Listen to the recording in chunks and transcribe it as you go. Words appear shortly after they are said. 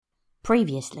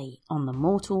Previously on the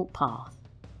Mortal Path.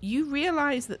 You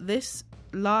realise that this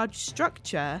large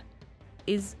structure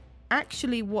is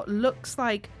actually what looks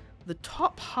like the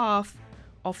top half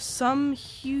of some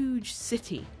huge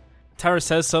city. Tara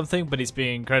says something, but he's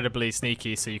being incredibly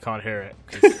sneaky, so you can't hear it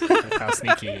because of how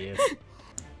sneaky he is.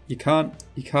 You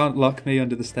can't lock me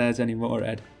under the stairs anymore,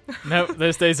 Ed. No,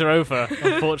 those days are over,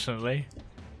 unfortunately.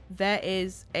 There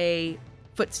is a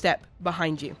footstep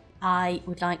behind you. I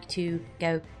would like to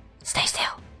go, stay still.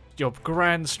 Your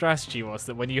grand strategy was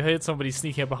that when you heard somebody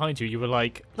sneaking up behind you, you were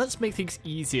like, let's make things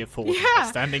easier for them by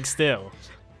standing still.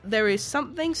 There is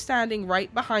something standing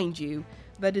right behind you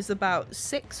that is about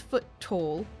 6 foot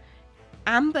tall,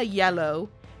 amber yellow,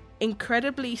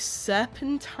 incredibly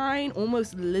serpentine,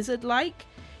 almost lizard-like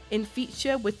in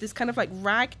feature, with this kind of like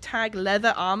ragtag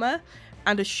leather armor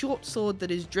and a short sword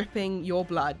that is dripping your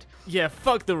blood. Yeah,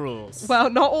 fuck the rules. Well,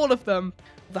 not all of them.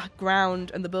 The ground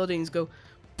and the buildings go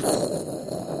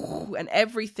and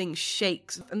everything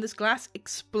shakes and this glass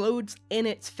explodes in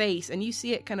its face and you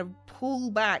see it kind of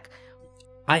pull back.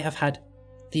 I have had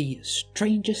the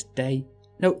strangest 3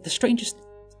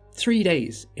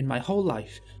 days in my whole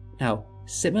life. Now,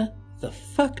 simmer the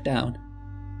fuck down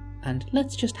and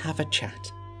let's just have a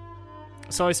chat.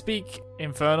 So I speak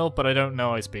Infernal, but I don't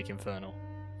know I speak Infernal.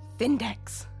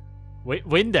 Vindex.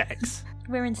 Windex?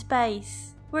 We're in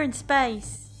space. We're in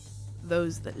space.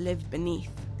 Those that live beneath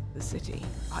the city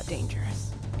are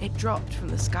dangerous. It dropped from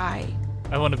the sky.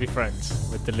 I want to be friends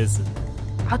with the lizard.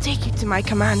 I'll take you to my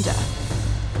commander.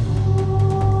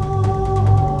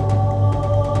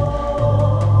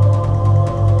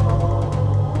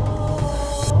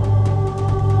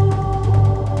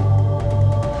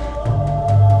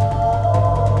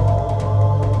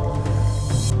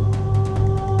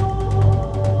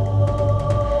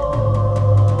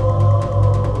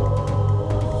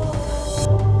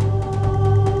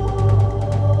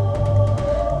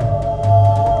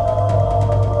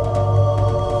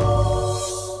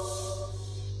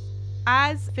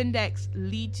 Vindex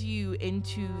leads you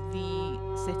into the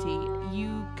city.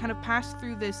 You kind of pass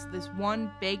through this one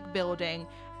big building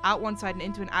out one side and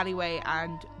into an alleyway,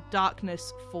 and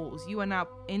darkness falls. You are now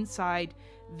inside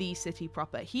the city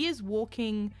proper. He is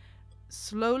walking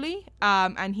slowly,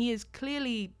 and he is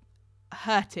clearly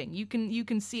hurting. You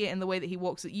can see it in the way that he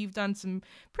walks, that you've done some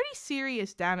pretty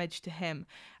serious damage to him.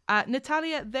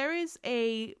 Natalia, there is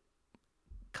a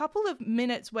couple of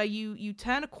minutes where you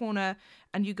turn a corner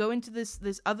and you go into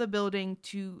this other building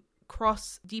to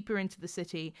cross deeper into the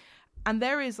city, and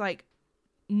there is like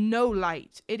no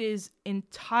light. It is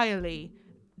entirely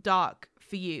dark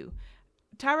for you.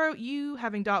 Taro, you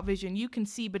having dark vision, you can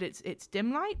see, but it's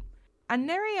dim light. And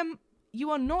Nerium,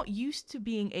 you are not used to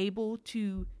being able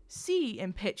to see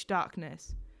in pitch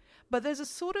darkness, but there's a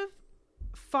sort of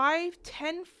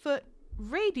 5-10 foot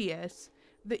radius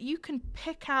that you can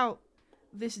pick out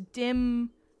this dim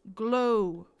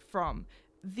glow from.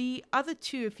 The other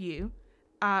two of you,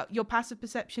 your passive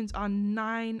perceptions are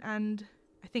 9 and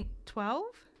I think 12?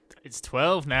 It's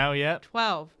 12 now, yeah.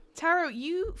 12. Taro,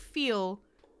 you feel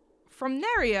from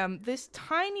Nerium this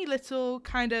tiny little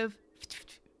kind of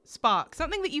spark,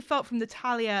 something that you felt from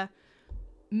Natalia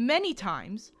many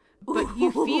times, but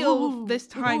you feel this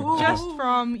time just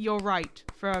from your right,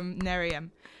 from Nerium.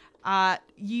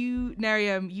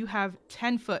 Nerium, you have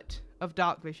 10 foot of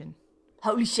dark vision.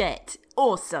 Holy shit.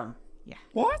 Awesome. Yeah.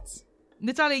 What?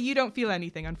 Natalia, you don't feel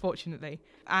anything, unfortunately.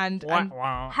 And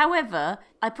However,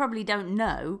 I probably don't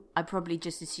know. I probably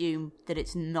just assume that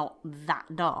it's not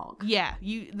that dark. yeah,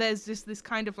 there's just this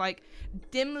kind of like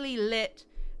dimly lit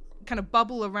kind of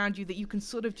bubble around you that you can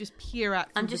sort of just peer at.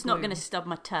 I'm just not going to stub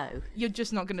my toe. You're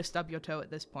just not going to stub your toe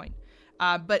at this point.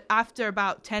 But after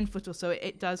about 10 foot or so,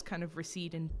 it does kind of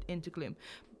recede into gloom.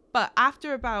 But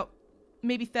after about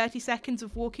maybe 30 seconds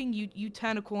of walking, you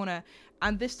turn a corner,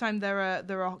 and this time there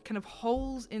are kind of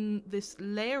holes in this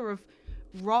layer of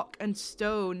rock and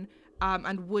stone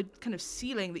and wood kind of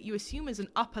ceiling that you assume is an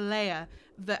upper layer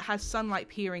that has sunlight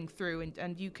peering through,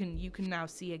 and you can now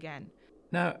see again.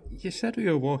 Now, you said we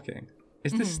were walking.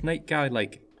 Is this snake guy,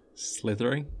 like,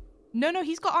 slithering? No,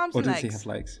 he's got arms Or and does legs. he have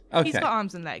legs? Okay. He's got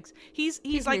arms and legs. He's a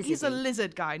lizardy.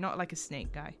 lizard guy, not like a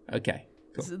snake guy. Okay,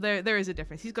 cool. So there is a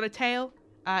difference. He's got a tail.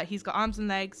 He's got arms and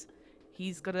legs.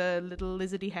 He's got a little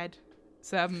lizardy head.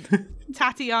 Some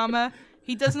tatty armor.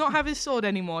 He does not have his sword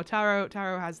anymore.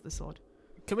 Taro has the sword.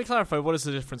 Can we clarify what is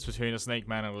the difference between a snake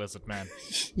man and a lizard man?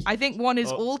 I think one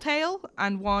is all tail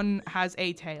and one has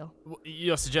a tail.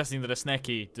 You're suggesting that a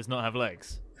sneki does not have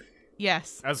legs?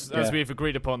 Yes. As we've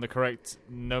agreed upon the correct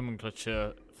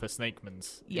nomenclature for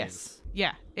snakemans. Yes.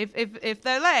 Yeah. If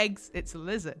they're legs, it's a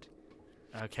lizard.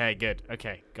 Okay, good.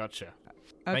 Okay, gotcha.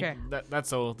 Okay.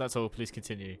 That's all. That's all. Please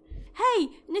continue. Hey,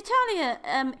 Natalia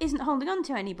isn't holding on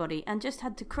to anybody and just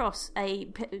had to cross a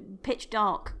pitch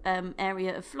dark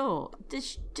area of floor.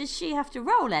 Does she have to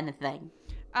roll anything?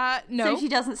 No. So she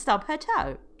doesn't stub her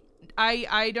toe?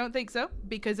 I don't think so,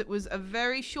 because it was a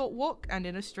very short walk and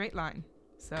in a straight line.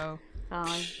 So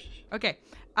Fine. okay.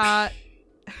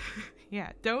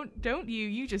 Yeah, don't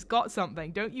you just got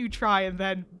something. Don't you try and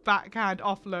then backhand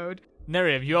offload.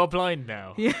 Nerium, you are blind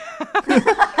now. Yeah.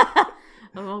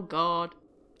 Oh, God.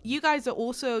 You guys are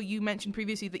also, you mentioned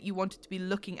previously that you wanted to be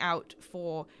looking out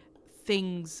for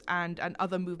things and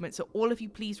other movements. So all of you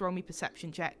please roll me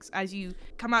perception checks as you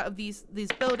come out of this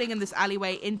building and this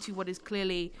alleyway into what is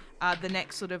clearly the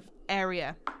next sort of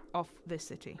area of this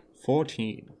city.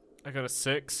 14. I got a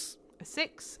 6. A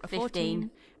 6, a 15.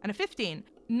 14, and a 15.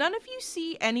 None of you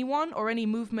see anyone or any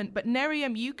movement, but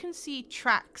Nerium, you can see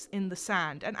tracks in the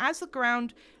sand. And as the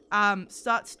ground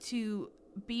starts to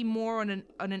be more on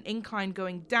an incline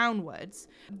going downwards,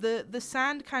 the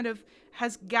sand kind of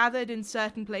has gathered in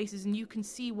certain places, and you can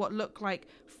see what look like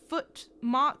foot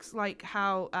marks, like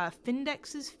how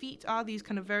Findex's feet are, these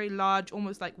kind of very large,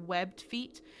 almost like webbed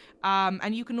feet.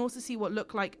 And you can also see what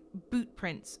look like boot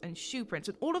prints and shoe prints,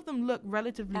 and all of them look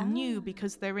relatively new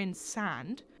because they're in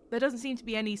sand. There doesn't seem to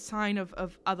be any sign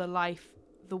of other life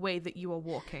the way that you are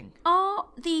walking. Are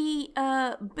the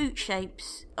boot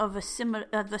shapes of the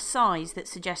size that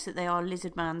suggests that they are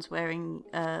lizard mans wearing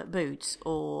boots,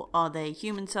 or are they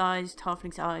human-sized,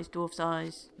 halfling-sized,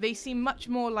 dwarf-sized? They seem much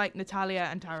more like Natalia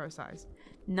and Taro size.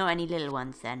 Not any little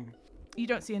ones, then. You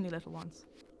don't see any little ones.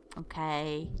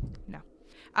 Okay. No.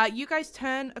 You guys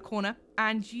turn a corner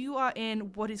and you are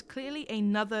in what is clearly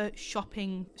another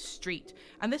shopping street.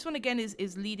 And this one again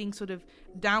is leading sort of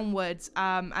downwards.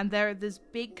 And there's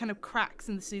big kind of cracks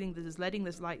in the ceiling that is letting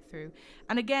this light through.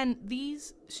 And again,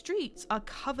 these streets are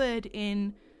covered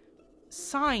in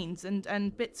signs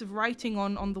and bits of writing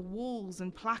on the walls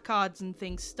and placards and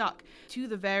things stuck to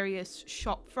the various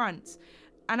shop fronts.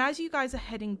 And as you guys are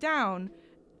heading down,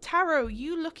 Taro,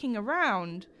 you looking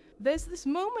around, there's this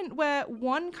moment where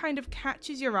one kind of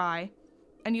catches your eye,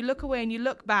 and you look away and you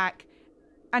look back,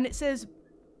 and it says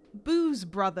Booze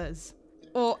Brothers,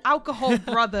 or Alcohol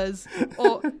Brothers,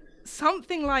 or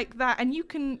something like that, and you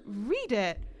can read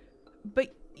it,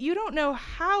 but you don't know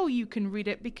how you can read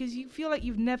it because you feel like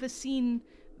you've never seen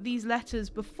these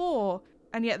letters before,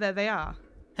 and yet there they are.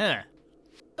 Huh.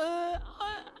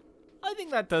 I think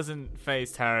that doesn't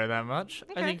faze Taro that much.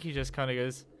 Okay. I think he just kind of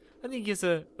goes, I think it's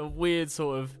a weird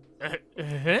sort of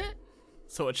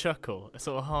chuckle, a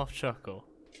sort of half chuckle.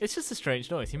 It's just a strange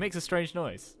noise. He makes a strange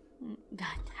noise.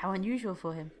 How unusual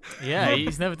for him. Yeah,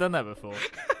 he's never done that before.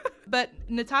 But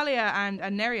Natalia and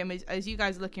Nerium, as you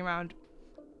guys are looking around,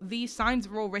 these signs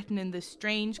are all written in this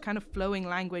strange kind of flowing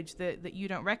language that you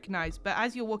don't recognize. But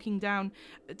as you're walking down,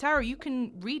 Taro, you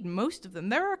can read most of them.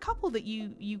 There are a couple that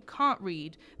you can't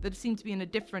read that seem to be in a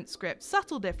different script,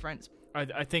 subtle difference.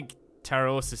 I think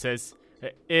Taro also says,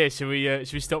 "Here, should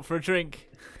we stop for a drink?"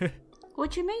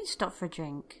 What do you mean, stop for a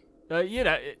drink?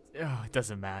 It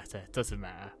doesn't matter. It doesn't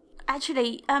matter.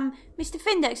 Actually, Mr.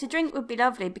 Findex, a drink would be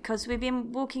lovely because we've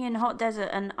been walking in a hot desert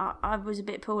and I was a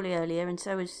bit poorly earlier, and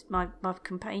so was my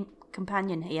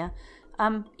companion here.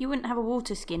 You wouldn't have a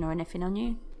water skin or anything on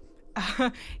you?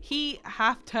 He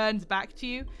half turns back to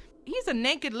you. He's a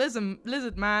naked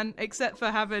lizard man, except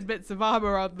for having bits of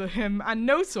armor on him and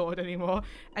no sword anymore.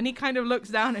 And he kind of looks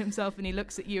down at himself and he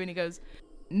looks at you and he goes,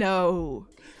 "No."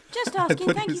 Just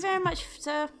asking. Thank you very much,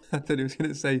 sir. I thought he was going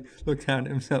to say, look down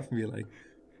at himself and be like,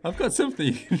 I've got something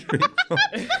you can drink from.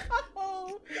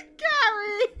 Oh,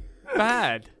 Gary!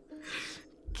 Bad,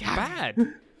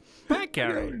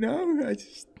 Gary. No, I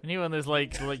just... Anyone there's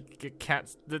like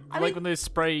cats, like when those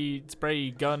spray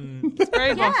gun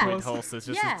Spray Yeah. bottles. holsters,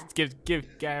 just Yeah.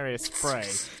 give Gary a spray.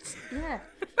 Yeah.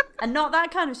 And not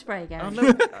that kind of spray, Gary. Oh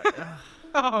no!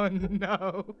 Oh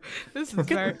no. This is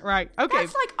very... Right, okay.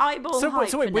 That's like eyeball So height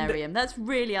wait, for when Nerium. That's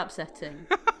really upsetting.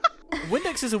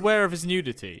 Windex is aware of his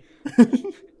nudity.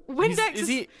 Windex is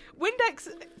he-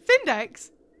 Findex.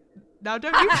 Now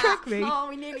don't you trick me. Oh,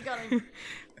 we nearly got him.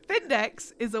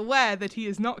 Findex is aware that he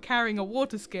is not carrying a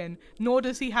water skin, nor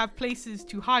does he have places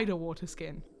to hide a water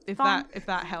skin. If Fine.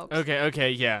 that helps.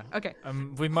 Okay, yeah. Okay.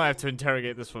 We might have to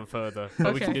interrogate this one further,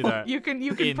 but we can do that. You can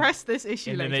in- press this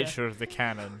issue in later. the nature of the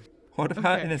canon. What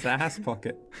about Okay. in his ass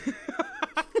pocket?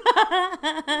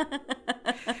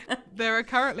 There are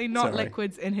currently not Sorry.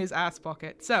 liquids in his ass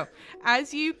pocket. So,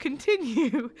 as you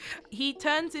continue, he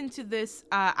turns into this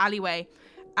alleyway,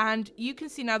 and you can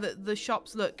see now that the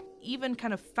shops look even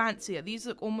kind of fancier. These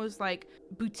look almost like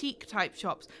boutique type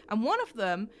shops. And one of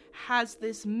them has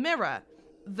this mirror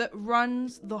that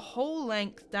runs the whole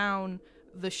length down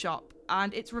the shop.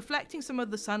 And it's reflecting some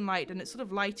of the sunlight and it's sort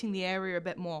of lighting the area a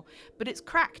bit more. But it's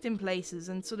cracked in places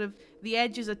and sort of the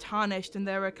edges are tarnished and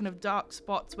there are kind of dark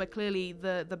spots where clearly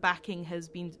the backing has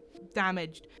been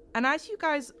damaged. And as you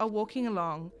guys are walking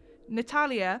along,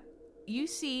 Natalia, you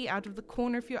see out of the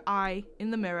corner of your eye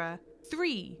in the mirror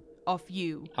 3 of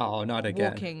you not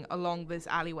again. walking along this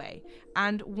alleyway.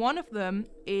 And one of them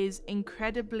is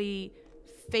incredibly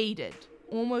faded,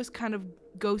 almost kind of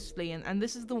ghostly, and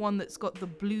this is the one that's got the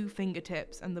blue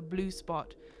fingertips and the blue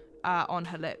spot on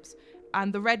her lips.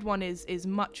 And the red one is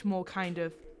much more kind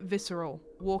of visceral,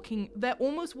 they're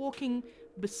almost walking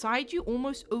beside you,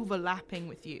 almost overlapping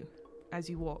with you as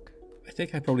you walk. I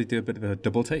think I probably do a bit of a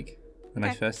double take when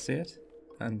I first see it,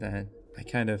 and then I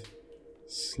kind of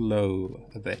slow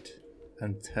a bit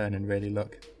and turn and really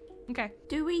look. Okay.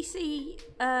 Do we see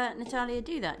Natalia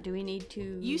do that? Do we need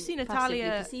to You see passively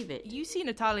Natalia perceive it? You see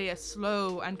Natalia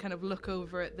slow and kind of look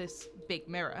over at this big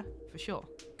mirror, for sure.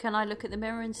 Can I look at the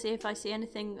mirror and see if I see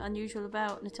anything unusual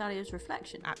about Natalia's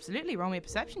reflection? Absolutely. Roll me a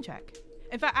perception check.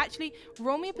 In fact, actually,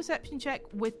 roll me a perception check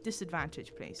with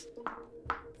disadvantage, please.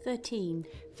 13.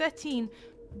 13.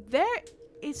 There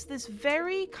is this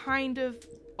very kind of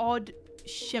odd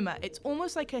shimmer. It's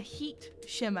almost like a heat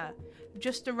shimmer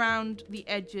just around the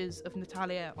edges of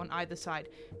Natalia on either side.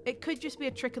 It could just be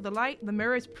a trick of the light. The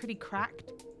mirror is pretty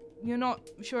cracked. You're not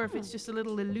sure if it's just a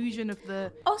little illusion of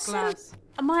the glass.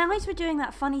 My eyes were doing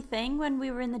that funny thing when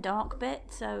we were in the dark bit,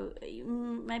 so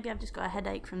maybe I've just got a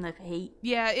headache from the heat.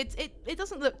 Yeah, it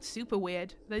doesn't look super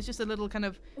weird. There's just a little kind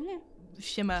of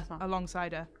shimmer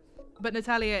alongside her. But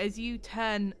Natalia, as you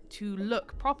turn to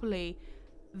look properly,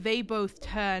 they both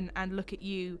turn and look at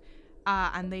you,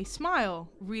 and they smile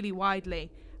really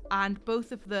widely, and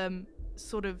both of them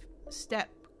sort of step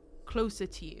closer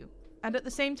to you. And at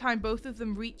the same time, both of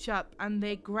them reach up and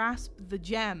they grasp the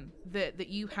gem that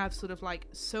you have sort of like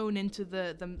sewn into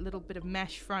the little bit of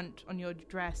mesh front on your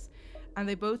dress. And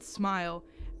they both smile,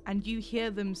 and you hear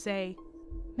them say,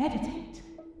 "Meditate.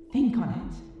 Think on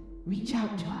it. Reach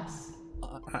out to us."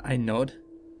 I nod.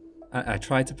 I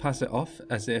try to pass it off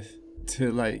as if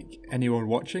to like anyone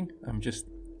watching. I'm just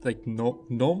like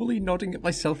normally nodding at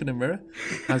myself in a mirror,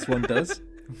 as one does.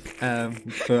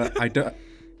 But I don't.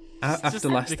 After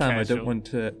last time, I don't want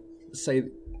to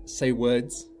say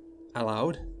words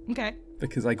aloud. Okay.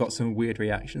 Because I got some weird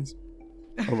reactions,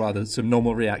 or rather, some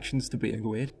normal reactions to being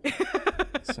weird.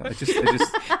 So I just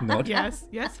nod. Yes,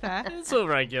 fair. It's all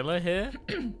regular here.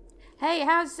 Hey,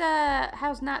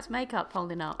 how's Nat's makeup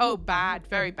holding up? Oh, bad,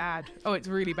 very bad. Oh, it's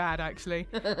really bad, actually.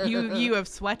 You have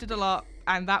sweated a lot,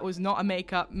 and that was not a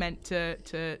makeup meant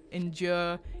to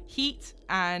endure heat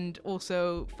and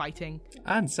also fighting.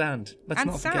 And sand. Let's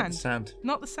not forget the sand.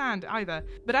 Not the sand either.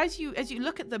 But as you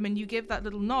look at them and you give that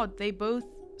little nod, they both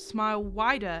smile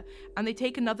wider and they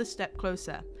take another step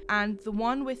closer. And the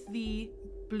one with the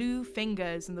blue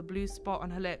fingers and the blue spot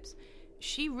on her lips,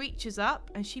 she reaches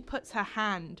up and she puts her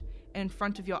hand in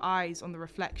front of your eyes on the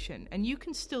reflection, and you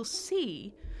can still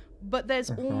see, but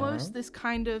there's almost this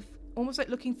kind of, almost like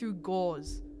looking through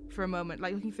gauze for a moment,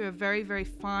 like looking through a very, very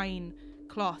fine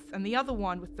cloth. And the other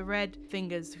one with the red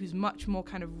fingers, who's much more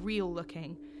kind of real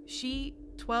looking, she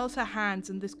twirls her hands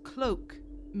and this cloak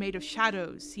made of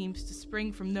shadows seems to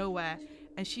spring from nowhere,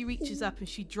 and she reaches up and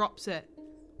she drops it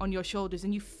on your shoulders,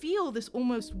 and you feel this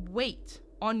almost weight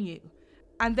on you,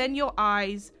 and then your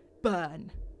eyes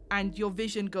burn and your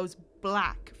vision goes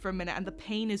black for a minute, and the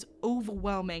pain is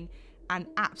overwhelming and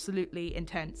absolutely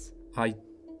intense. I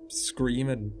scream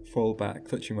and fall back,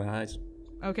 clutching my eyes.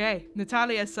 Okay,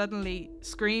 Natalia suddenly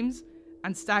screams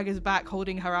and staggers back,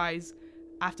 holding her eyes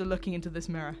after looking into this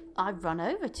mirror. I've run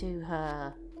over to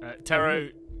her. Taro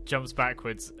jumps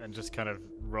backwards and just kind of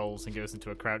rolls and goes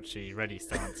into a crouchy ready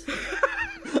stance.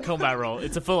 Combat roll.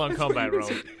 It's a full-on combat roll.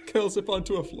 Curls up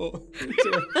onto a floor.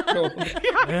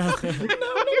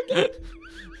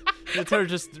 Taro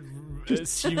just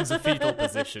assumes a fetal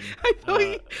position. I thought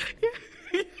you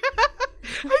meant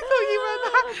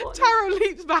that. Taro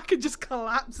leaps back and just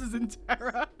collapses in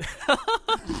terror.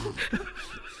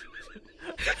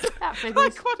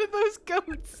 Like one of those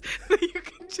goats that you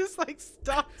can just like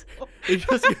startle. It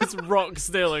just gets rock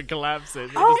still and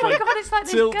collapses. Oh my god, it's like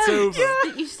these goats over.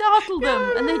 that you startle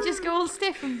them and they just go all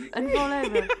stiff and fall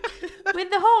over. With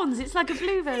the horns, it's like a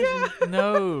blue version.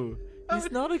 No,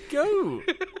 he's not a goat.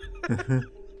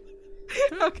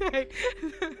 Okay.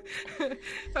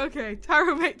 Okay,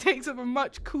 Taro takes up a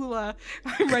much cooler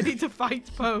I'm ready to fight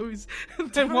pose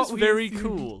than what That's we very assumed.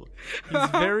 cool. He's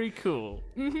very cool.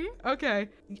 Okay.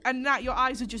 And Nat, your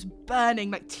eyes are just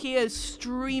burning, like tears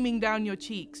streaming down your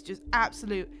cheeks, just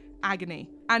absolute agony.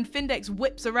 And Findex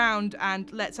whips around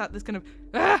and lets out this kind of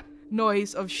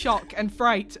noise of shock and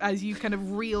fright as you kind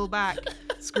of reel back,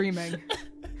 screaming.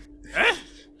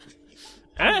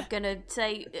 I'm gonna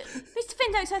say, Mr.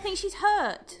 Findex, I think she's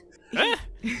hurt.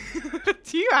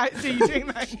 Do you actually doing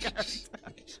that in character?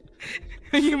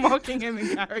 Are you mocking him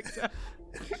in character?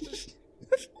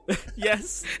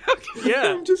 Yes. Okay.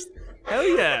 Yeah. I'm just. Hell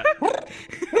yeah.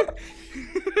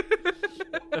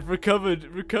 I've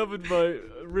recovered my.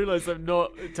 Realised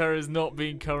Tara's not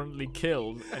being currently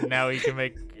killed, and now he can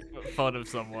make fun of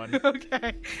someone.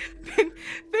 Okay.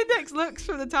 Findex looks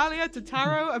from Natalia to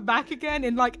Taro and back again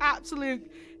in like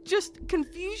absolute just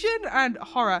confusion and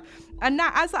horror. And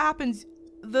now as that happens,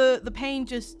 the pain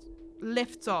just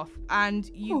lifts off and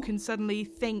you can suddenly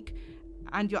think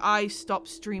and your eyes stop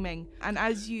streaming. And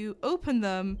as you open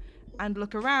them and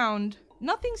look around,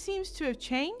 nothing seems to have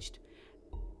changed,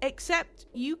 except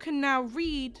you can now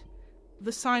read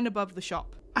the sign above the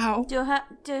shop. Ow. Do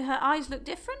her eyes look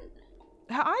different?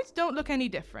 Her eyes don't look any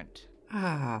different.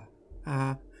 Ow.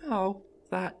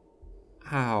 That.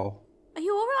 Ow. Are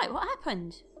you all right? What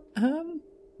happened?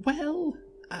 Well,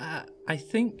 I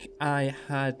think I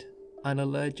had an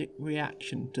allergic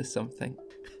reaction to something.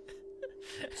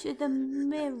 To the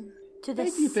mirror? To the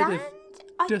Maybe a bit sand?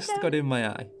 of dust got in my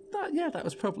eye. That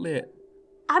was probably it.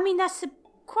 I mean, that's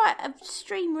quite a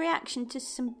extreme reaction to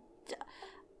some...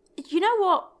 You know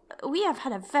what? We have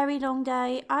had a very long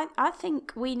day. I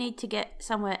think we need to get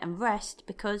somewhere and rest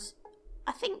because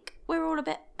I think we're all a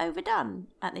bit overdone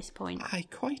at this point. I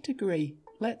quite agree.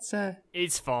 Let's,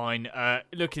 It's fine.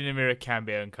 Looking in the mirror can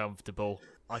be uncomfortable.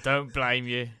 I don't blame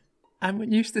you. I'm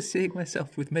used to seeing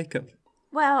myself with makeup.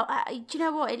 Well, do you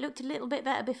know what? It looked a little bit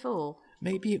better before.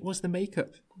 Maybe it was the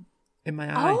makeup in my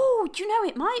eye. Oh, do you know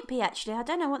it might be actually? I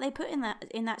don't know what they put in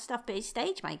that stuff, but it's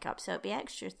stage makeup, so it'd be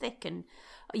extra thick and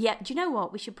yeah. Do you know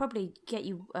what? We should probably get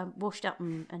you washed up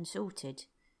and sorted.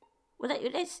 Well,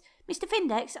 let's, Mr.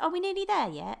 Findex. Are we nearly there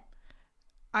yet?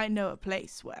 I know a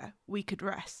place where we could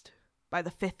rest by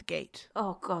the 5th gate.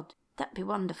 Oh God, that'd be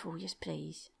wonderful. Yes,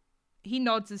 please. He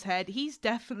nods his head. He's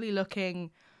definitely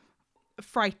looking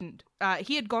frightened.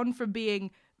 He had gone from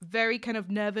being very kind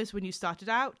of nervous when you started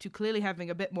out to clearly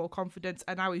having a bit more confidence,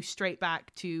 and now he's straight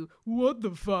back to what the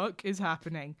fuck is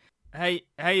happening. Hey,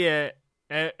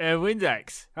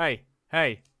 Windex. Hey.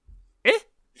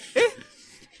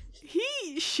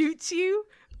 He shoots you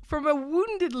from a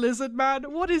wounded lizard man,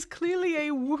 what is clearly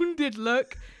a wounded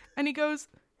look, and he goes,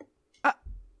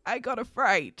 I got a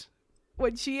fright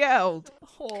when she yelled.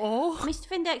 Oh. Mr.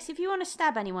 Findex, if you want to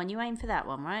stab anyone, you aim for that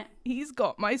one, right? He's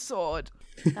got my sword.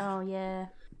 Oh yeah.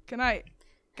 Can I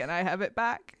have it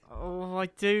back? Oh, I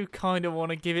do kind of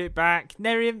want to give it back.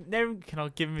 Nerium, can I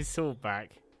give him his sword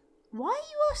back? Why are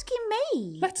you asking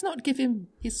me? Let's not give him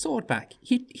his sword back.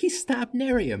 He stabbed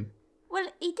Nerium. Well,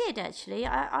 he did actually.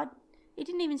 He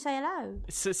didn't even say hello.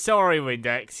 Sorry,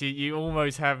 Windex. You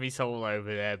almost had me soul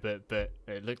over there, but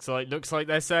it looks like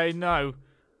they're saying no.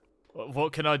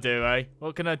 What can I do, eh?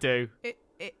 What can I do?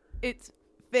 It's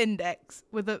Findex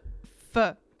with a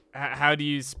F. How do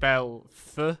you spell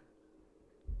F?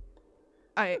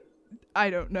 I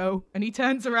don't know. And he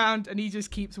turns around and he just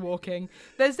keeps walking.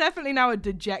 There's definitely now a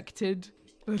dejected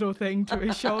little thing to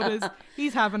his shoulders.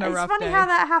 He's having a rough day. It's funny how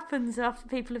that happens after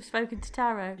people have spoken to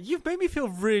Taro. You've made me feel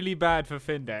really bad for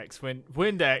Findex.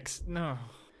 Windex, no.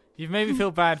 You've made me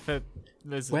feel bad for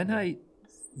Lizard. When I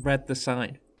read the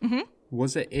sign,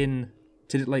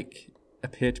 did it like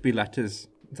appear to be letters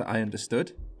that I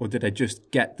understood? Or did I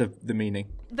just get the meaning?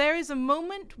 There is a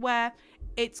moment where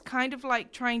it's kind of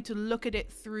like trying to look at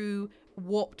it through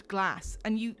warped glass,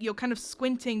 and you're kind of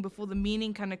squinting before the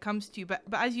meaning kind of comes to you, but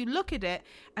as you look at it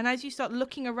and as you start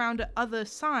looking around at other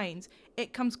signs,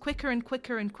 it comes quicker and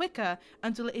quicker and quicker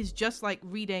until it is just like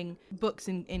reading books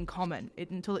in common,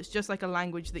 until it's just like a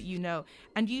language that you know.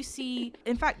 And you see,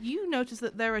 in fact, you notice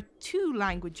that there are 2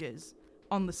 languages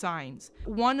on the signs.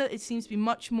 One, it seems to be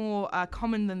much more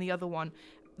common than the other one.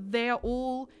 They are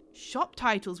all shop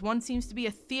titles. One seems to be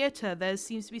a theatre. There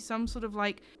seems to be some sort of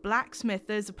like blacksmith.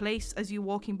 There's a place as you're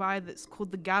walking by that's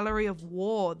called the Gallery of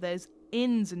War. There's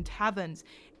inns and taverns.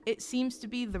 It seems to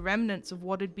be the remnants of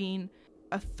what had been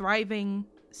a thriving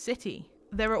city.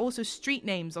 There are also street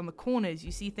names on the corners.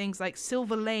 You see things like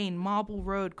Silver Lane, Marble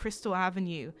Road, Crystal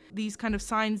Avenue. These kind of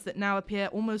signs that now appear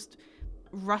almost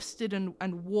rusted and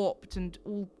warped and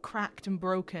all cracked and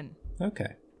broken.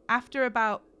 Okay. After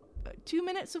about 2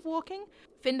 minutes of walking,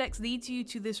 Findex leads you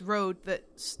to this road that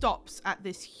stops at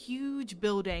this huge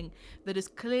building that has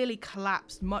clearly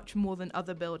collapsed much more than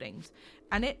other buildings.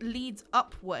 And it leads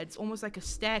upwards, almost like a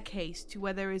staircase, to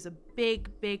where there is a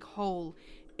big hole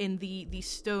in the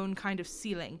stone kind of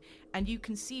ceiling. And you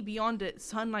can see beyond it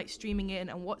sunlight streaming in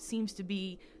and what seems to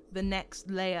be the next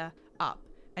layer up.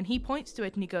 And he points to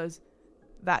it and he goes,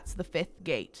 "That's the 5th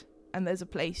gate. And there's a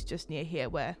place just near here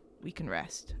where we can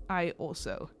rest. I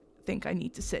also think I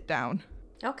need to sit down."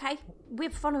 Okay, we're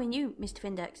following you, Mr.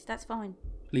 Findex. That's fine.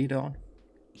 Lead on.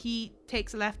 He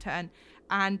takes a left turn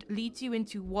and leads you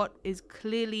into what is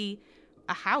clearly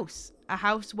a house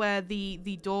where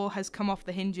the door has come off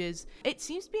the hinges. It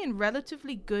seems to be in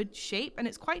relatively good shape, and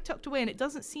it's quite tucked away, and it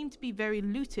doesn't seem to be very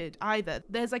looted either.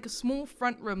 There's like a small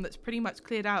front room that's pretty much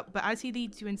cleared out, but as he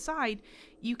leads you inside,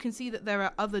 you can see that there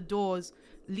are other doors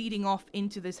leading off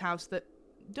into this house that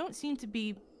don't seem to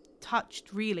be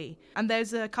touched really. And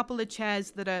there's a couple of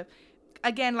chairs that are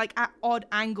again like at odd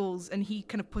angles, and he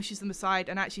kind of pushes them aside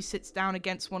and actually sits down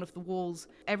against one of the walls.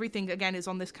 Everything again is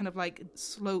on this kind of like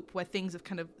slope where things have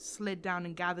kind of slid down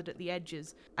and gathered at the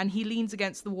edges, and he leans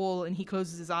against the wall and he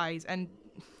closes his eyes, and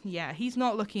yeah, he's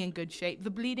not looking in good shape. The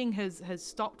bleeding has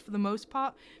stopped for the most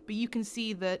part, but you can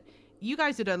see that you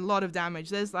guys did a lot of damage.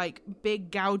 There's like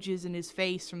big gouges in his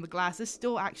face from the glass. There's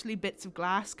still actually bits of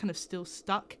glass kind of still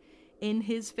stuck in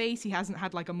his face. He hasn't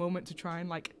had like a moment to try and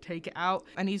like take it out,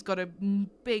 and he's got a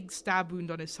big stab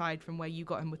wound on his side from where you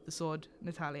got him with the sword,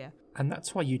 Natalia. And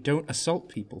that's why you don't assault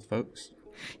people, folks.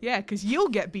 Yeah, because you'll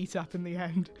get beat up in the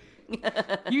end.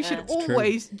 You should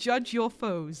always judge your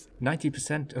foes.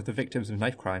 90% of the victims of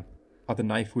knife crime are the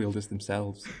knife wielders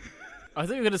themselves. I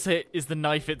thought you were going to say is the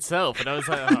knife itself, and I was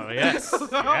like, oh, yes.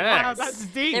 Yes. Wow, that's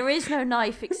deep. There is no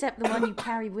knife except the one you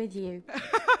carry with you.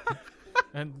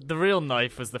 And the real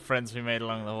knife was the friends we made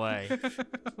along the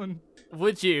way.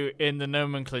 Would you, in the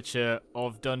nomenclature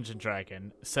of Dungeon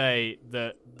Dragon, say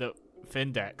that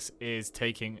Findex is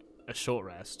taking a short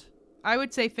rest? I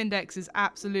would say Findex is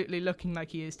absolutely looking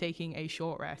like he is taking a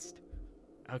short rest.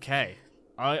 Okay.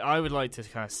 I would like to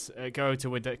kind of go to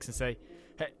Windex and say,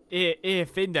 hey, here,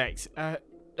 Findex,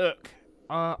 look,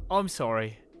 I'm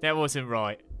sorry. That wasn't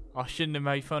right. I shouldn't have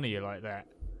made fun of you like that.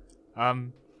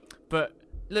 But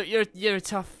look, you're a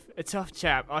tough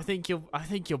chap. I think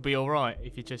you'll be all right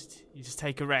if you just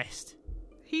take a rest.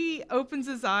 He opens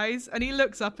his eyes and he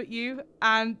looks up at you,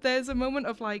 and there's a moment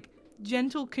of like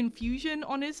gentle confusion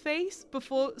on his face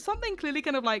before something clearly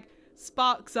kind of like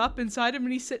sparks up inside him,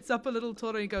 and he sits up a little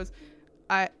taller and he goes,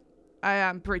 I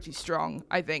am pretty strong.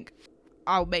 I think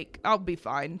I'll be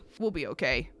fine. We'll be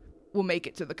okay. We'll make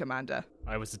it to the commander.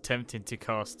 I was attempting to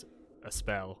cast a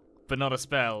spell, but not a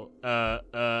spell,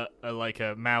 like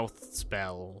a mouth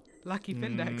spell. Lucky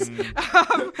Findex.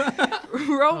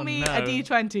 Roll me a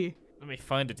d20. Let me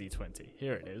find a d20.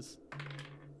 Here it is.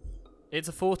 It's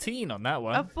a 14 on that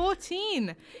one. A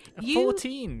 14. A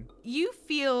 14. You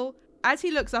feel, as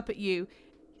he looks up at you,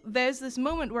 there's this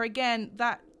moment where, again,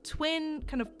 that twin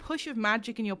kind of push of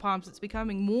magic in your palms that's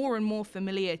becoming more and more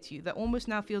familiar to you, that almost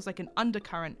now feels like an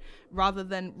undercurrent rather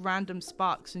than random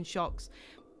sparks and shocks.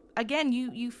 Again,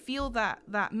 you feel that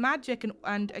magic,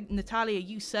 and Natalia,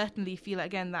 you certainly feel it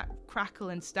again, that crackle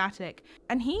and static.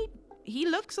 And he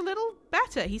looks a little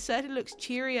better. He certainly looks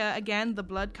cheerier again. The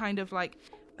blood kind of like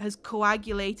has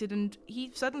coagulated, and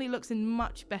he suddenly looks in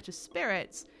much better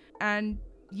spirits. And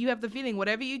you have the feeling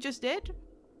whatever you just did,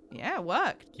 yeah, it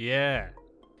worked. Yeah.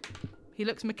 He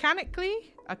looks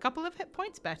mechanically a couple of hit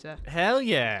points better. Hell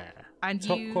yeah. And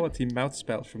Top quality mouth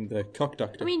spell from the cock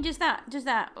doctor. I mean, does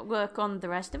that work on the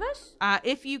rest of us?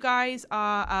 If you guys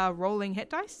are rolling hit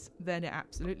dice, then it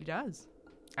absolutely does.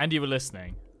 And you were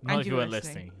listening. Not And if you you were weren't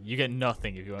listening. You get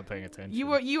nothing if you weren't paying attention. You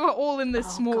were all in this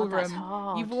small God, that's room.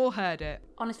 hard. You've all heard it.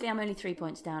 Honestly, I'm only 3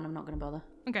 points down. I'm not going to bother.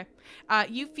 Okay.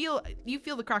 You feel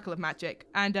the crackle of magic,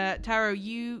 and Taro,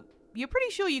 you're pretty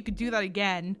sure you could do that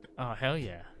again. Oh, hell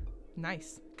yeah.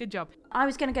 Nice. Good job. I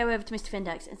was going to go over to Mr.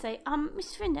 Findex and say,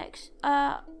 Mr. Findex,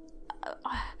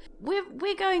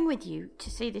 we're going with you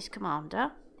to see this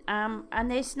commander,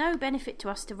 and there's no benefit to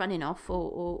us to running off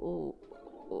or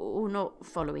not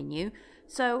following you.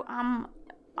 So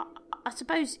I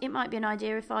suppose it might be an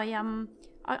idea if I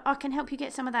can help you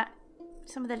get some of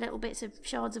the little bits of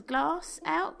shards of glass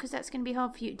out, because that's going to be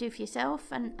hard for you to do for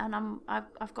yourself. And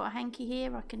I've got a hanky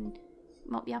here. I can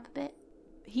mop you up a bit.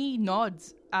 He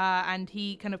nods, and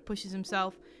he kind of pushes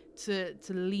himself to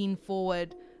lean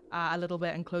forward a little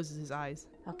bit and closes his eyes.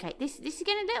 Okay, this is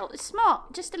getting a little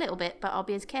smart, just a little bit, but I'll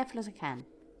be as careful as I can.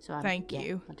 So Thank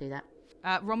you. I'll do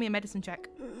that. Roll me a medicine check.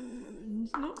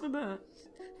 It's not the best.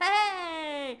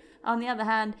 Hey! On the other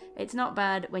hand, it's not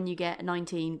bad when you get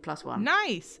 19 plus 1.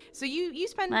 Nice. So you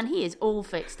spend. Man, he is all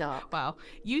fixed up. Well,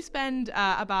 you spend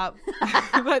about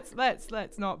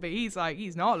let's not be.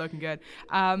 He's not looking good.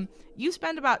 You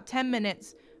spend about 10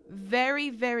 minutes very,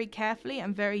 very carefully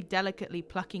and very delicately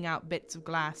plucking out bits of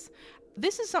glass.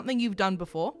 This is something you've done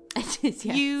before. It is,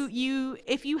 yes. You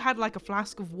if you had like a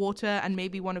flask of water and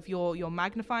maybe one of your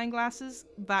magnifying glasses,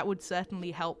 that would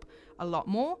certainly help a lot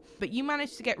more. But you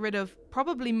managed to get rid of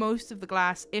probably most of the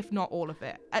glass, if not all of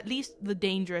it. At least the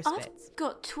dangerous bits. I've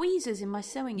got tweezers in my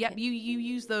sewing Yep, kit. you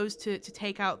use those to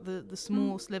take out the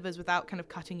small slivers without kind of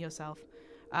cutting yourself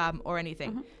or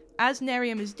anything. As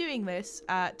Nerium is doing this,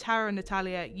 Tara and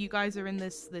Natalia, you guys are in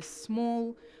this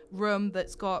small room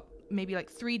that's got maybe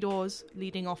like 3 doors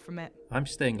leading off from it. I'm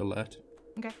staying alert.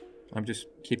 Okay. I'm just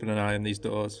keeping an eye on these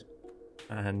doors.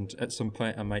 And at some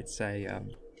point I might say,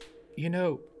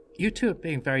 you two are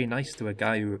being very nice to a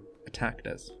guy who attacked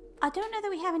us. I don't know that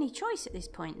we have any choice at this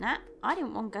point, Nat. I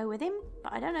didn't want to go with him,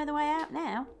 but I don't know the way out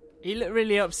now. You look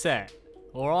really upset.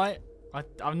 All right,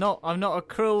 I'm not a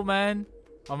cruel man.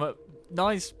 I'm a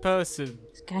nice person.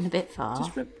 It's going a bit far.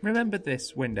 Just remember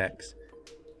this, Windex.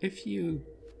 If you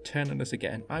turn on us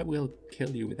again, I will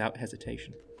kill you without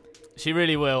hesitation. She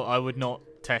really will. I would not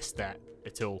test that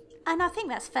at all. And I think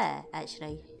that's fair,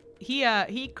 actually.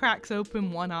 He cracks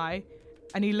open one eye,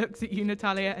 and he looks at you,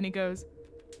 Natalia, and he goes,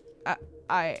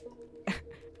 I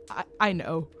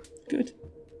know. Good.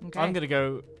 Okay. I'm gonna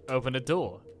go open a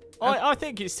door. I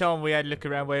think it's time we had a look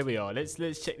around where we are. Let's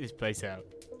check this place out.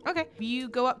 Okay. You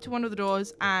go up to one of the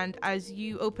doors, and as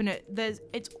you open it,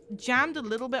 it's jammed a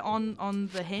little bit on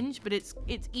the hinge, but it's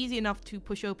easy enough to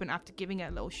push open after giving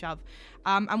it a little shove.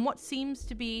 And what seems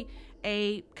to be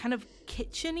a kind of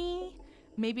kitchen-y,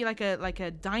 maybe like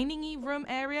a dining-y room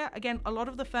area. Again, a lot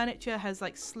of the furniture has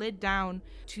like slid down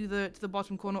to the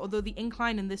bottom corner, although the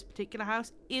incline in this particular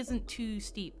house isn't too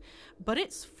steep. But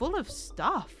it's full of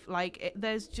stuff.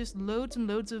 There's just loads and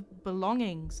loads of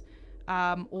belongings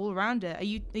all around it.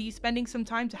 Are you spending some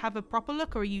time to have a proper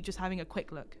look, or are you just having a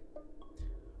quick look?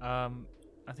 I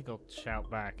think I'll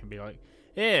shout back and be like,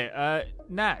 "Here,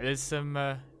 Nat, there's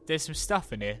some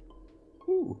stuff in here.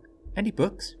 Ooh, any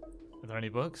books? Are there any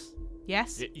books?"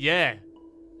 Yes. Yeah,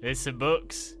 there's some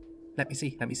books. Let me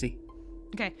see.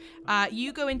 Okay.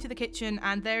 You go into the kitchen,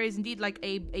 and there is indeed like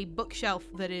a bookshelf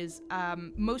that is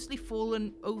mostly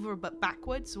fallen over but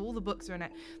backwards, so all the books are in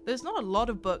it. There's not a lot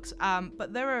of books,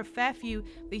 but there are a fair few.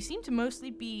 They seem to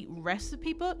mostly be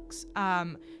recipe books,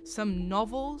 some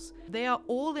novels. They are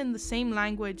all in the same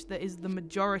language that is the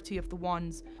majority of the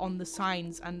ones on the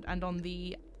signs and on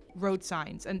the road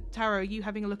signs. And Tara, are you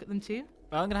having a look at them too?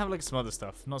 I'm gonna have a look at some other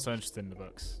stuff. I'm not so interested in the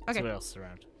books. Okay. See what else is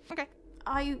around. Okay.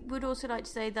 I would also like to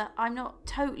say that I'm not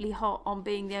totally hot on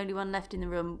being the only one left in the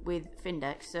room with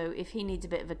Findex, so if he needs a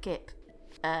bit of a kip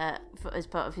as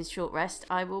part of his short rest,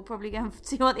 I will probably go and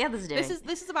see what the others are doing.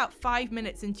 This is about 5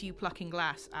 minutes into you plucking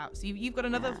glass out, so you've got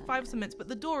another 5 or so minutes, but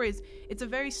the door it's a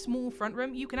very small front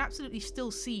room. You can absolutely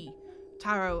still see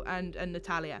Taro and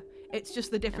Natalia. It's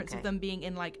just the difference of them being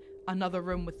in like another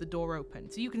room with the door open,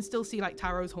 so you can still see like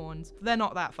Taro's horns. They're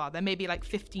not that far. They're maybe like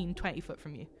 15-20 foot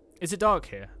from you. Is it dark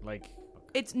here?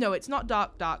 It's not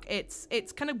dark. It's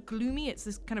kind of gloomy. It's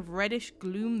this kind of reddish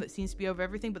gloom that seems to be over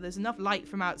everything, but there's enough light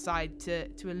from outside to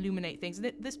illuminate things.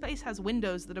 And this place has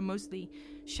windows that are mostly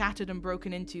shattered and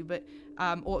broken into, but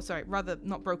rather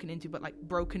not broken into, but like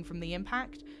broken from the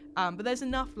impact. But there's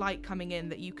enough light coming in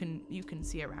that you can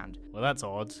see around. Well, that's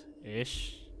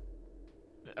odd-ish.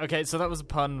 Okay, so that was a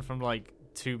pun from like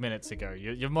 2 minutes ago.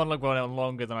 Your monologue went on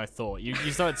longer than I thought. You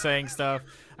started saying stuff,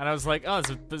 and I was like, I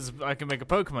can make a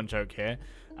Pokemon joke here.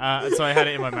 And so I had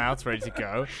it in my mouth, ready to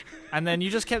go. And then you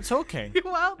just kept talking.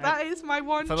 Well, that is my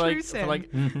one true sin. For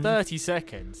like 30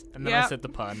 seconds. And then I said the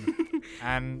pun.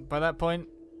 And by that point...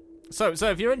 So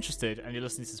if you're interested and you're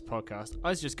listening to this podcast, I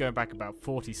was just going back about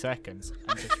 40 seconds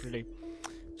and just really...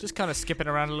 just kind of skipping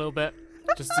around a little bit.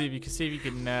 Just see if you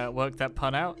can work that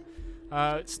pun out.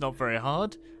 It's not very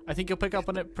hard. I think you'll pick up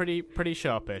on it pretty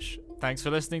sharpish. Thanks for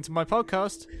listening to my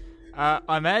podcast.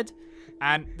 I'm Ed,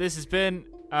 and this has been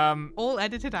all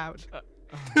edited out.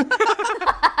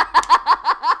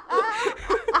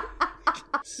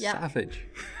 Savage.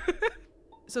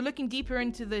 So looking deeper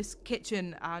into this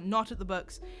kitchen, not at the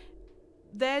books,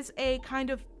 there's a kind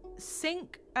of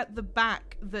sink at the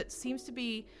back that seems to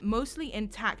be mostly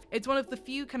intact. It's one of the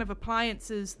few kind of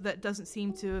appliances that doesn't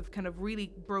seem to have kind of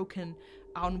really broken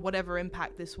on whatever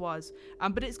impact this was.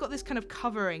 But it's got this kind of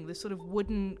covering, this sort of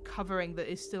wooden covering that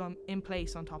is still in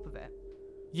place on top of it.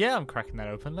 Yeah, I'm cracking that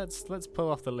open. Let's pull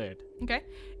off the lid. Okay.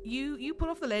 You pull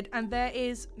off the lid, and there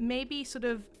is maybe sort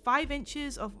of 5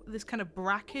 inches of this kind of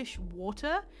brackish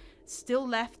water still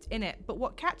left in it. But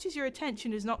what catches your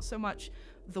attention is not so much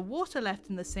the water left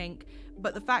in the sink,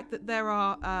 but the fact that there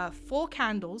are 4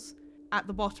 candles at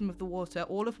the bottom of the water,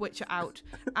 all of which are out,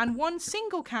 and 1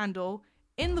 single candle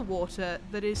in the water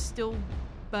that is still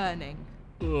burning.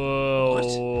 What?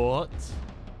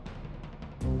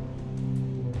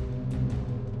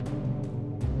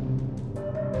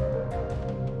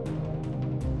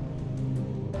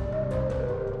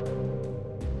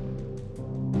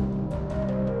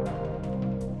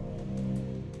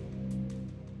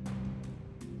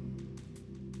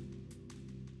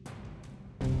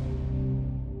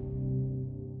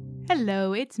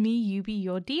 Hello, it's me, Yubi,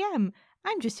 your DM.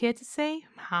 I'm just here to say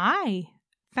hi.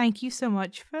 Thank you so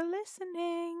much for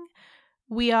listening.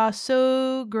 We are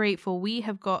so grateful. We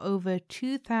have got over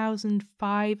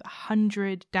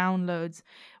 2,500 downloads.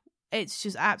 It's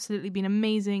just absolutely been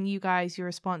amazing. You guys, your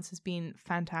response has been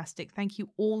fantastic. Thank you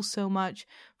all so much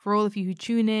for all of you who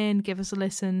tune in, give us a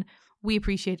listen. We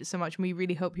appreciate it so much, and we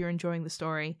really hope you're enjoying the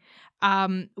story.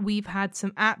 We've had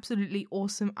some absolutely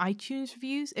awesome iTunes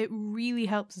reviews. It really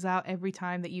helps us out every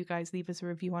time that you guys leave us a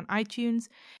review on iTunes.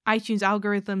 iTunes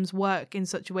algorithms work in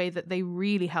such a way that they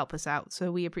really help us out,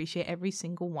 so we appreciate every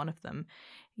single one of them.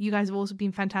 You guys have also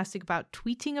been fantastic about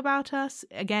tweeting about us.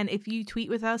 Again, if you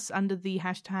tweet with us under the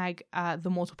hashtag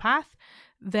The Mortal Path,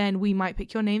 then we might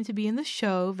pick your name to be in the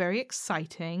show. Very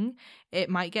exciting. It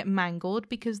might get mangled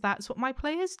because that's what my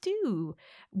players do.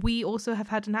 We also have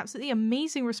had an absolutely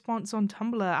amazing response on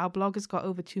Tumblr. Our blog has got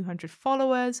over 200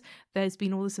 followers. There's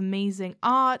been all this amazing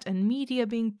art and media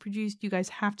being produced. You guys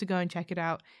have to go and check it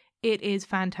out. It is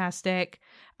fantastic.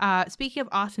 Speaking of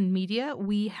art and media,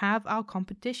 we have our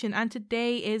competition, and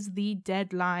today is the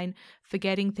deadline for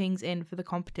getting things in for the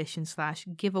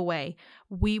competition/giveaway.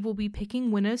 We will be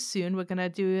picking winners soon. We're going to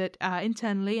do it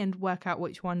internally and work out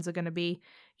which ones are going to be,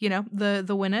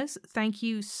 the winners. Thank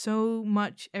you so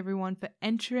much, everyone, for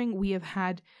entering. We have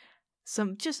had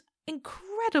some just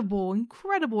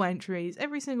incredible entries.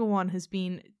 Every single one has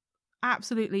been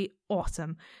absolutely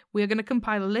awesome. We are going to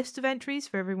compile a list of entries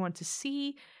for everyone to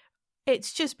see.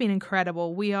 It's just been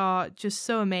incredible. We are just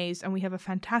so amazed, and we have a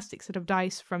fantastic set of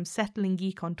dice from Settling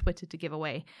Geek on Twitter to give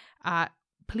away.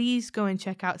 Please go and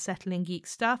check out Settling Geek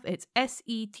stuff. It's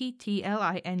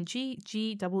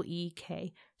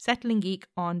SETTLINGGEEK. Settling Geek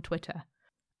on Twitter.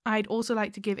 I'd also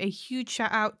like to give a huge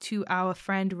shout out to our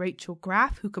friend Rachel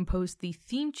Graff, who composed the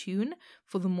theme tune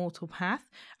for The Mortal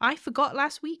Path. I forgot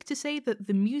last week to say that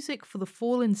the music for The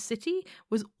Fallen City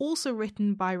was also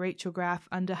written by Rachel Graff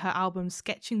under her album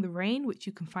Sketching the Rain, which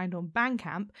you can find on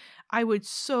Bandcamp. I would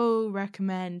so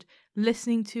recommend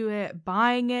listening to it,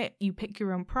 buying it. You pick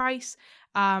your own price.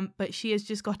 But she has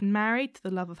just gotten married to the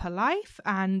love of her life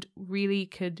and really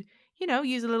could,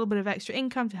 use a little bit of extra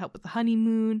income to help with the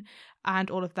honeymoon and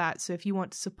all of that. So if you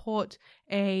want to support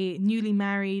a newly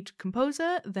married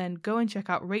composer, then go and check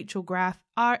out Rachel Graff,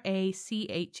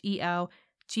 RACHELGRAFF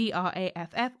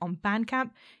on Bandcamp.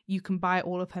 You can buy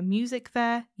all of her music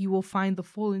there. You will find the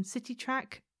Fallen City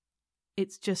track.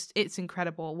 It's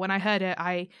incredible. When I heard it,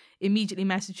 I immediately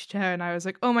messaged her and I was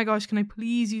like, oh my gosh, can I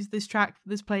please use this track for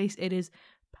this place? It is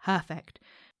perfect.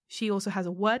 She also has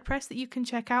a WordPress that you can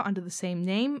check out under the same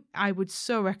name. I would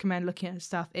so recommend looking at her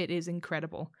stuff. It is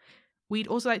incredible. We'd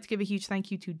also like to give a huge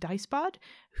thank you to DiceBard,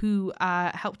 who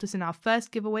helped us in our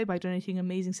first giveaway by donating an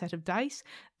amazing set of dice.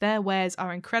 Their wares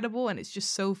are incredible, and it's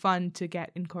just so fun to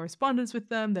get in correspondence with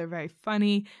them. They're very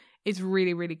funny. It's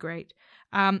really, really great.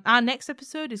 Our next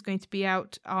episode is going to be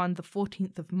out on the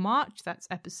 14th of March. That's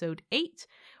episode 8.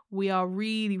 We are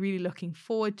really, really looking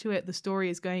forward to it. The story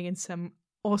is going in some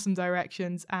awesome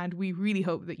directions, and we really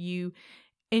hope that you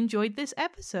enjoyed this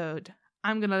episode.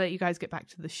 I'm going to let you guys get back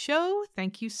to the show.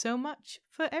 Thank you so much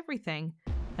for everything.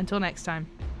 Until next time.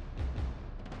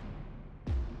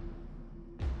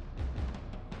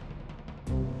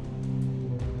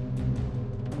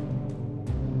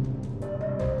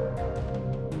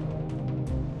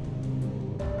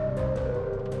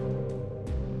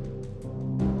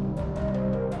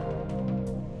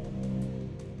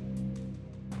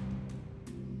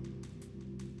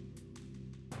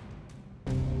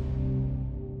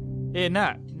 Hey,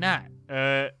 Nat,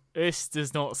 this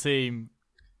does not seem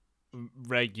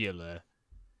regular.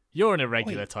 You're an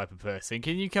irregular type of person.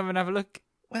 Can you come and have a look?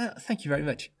 Well, thank you very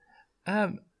much.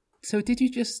 So did you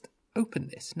just open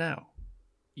this now?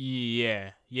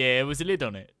 Yeah, it was a lid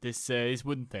on it. This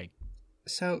wooden thing.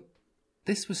 So,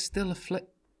 this was still a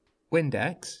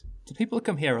Windex? Do people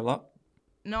come here a lot?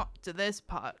 Not to this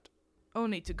part.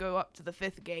 only to go up to the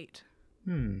 5th gate.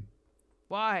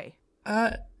 Why?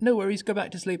 No worries. Go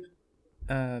back to sleep.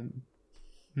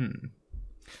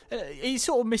 He's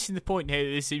sort of missing the point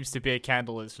here. This seems to be a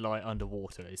candle that's light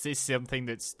underwater. Is this something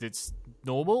that's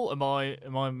normal? Am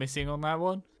I missing on that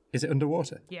one? Is it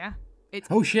underwater? Yeah. It's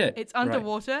Oh shit! It's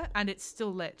underwater and it's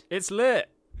still lit. It's lit.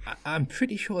 I'm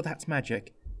pretty sure that's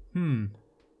magic. Can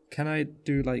I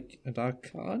do like an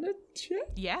Arcana check?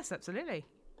 Yes, absolutely.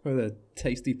 With a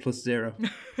tasty +0.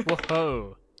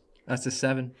 Whoa. That's a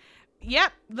 7.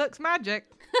 Yep, looks magic.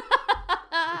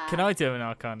 Can I do an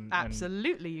Arcana?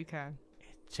 Absolutely, you can.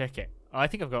 Check it. I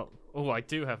think I've got... Oh, I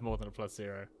do have more than a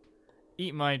 +0.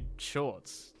 Eat my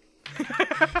shorts.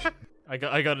 I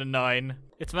got a 9.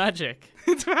 It's magic.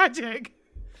 It's magic.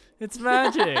 It's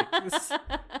magic. It's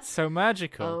so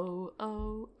magical.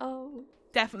 Oh.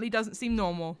 Definitely doesn't seem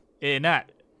normal.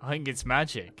 Nat, I think it's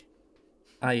magic.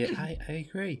 I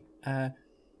agree.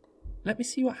 Let me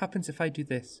see what happens if I do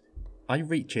this. I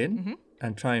reach in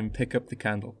and try and pick up the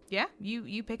candle. Yeah,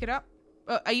 you pick it up.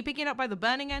 Are you picking it up by the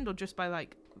burning end or just by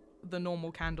like the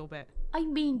normal candle bit? I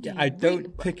mean, I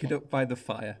don't pick it up by the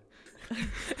fire.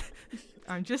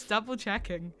 I'm just double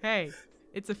checking. Hey,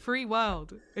 it's a free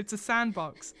world. It's a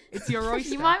sandbox. It's your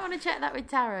oyster. You might want to check that with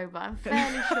Taro, but I'm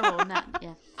fairly sure on that.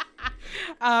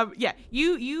 Yeah.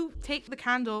 You take the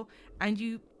candle and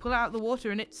you pull out the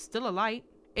water, and it's still alight.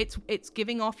 It's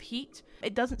giving off heat.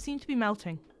 It doesn't seem to be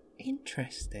melting.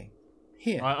 Interesting.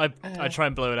 Here. I try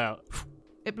and blow it out.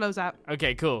 It blows out.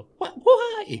 Okay, cool.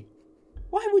 Why?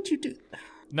 Why would you do...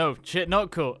 No, shit,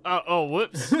 not cool. Oh,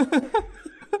 whoops.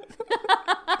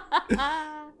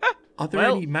 Are there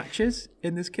any matches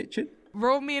in this kitchen?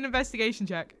 Roll me an investigation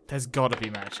check. There's gotta be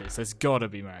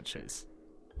matches.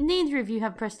 Neither of you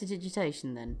have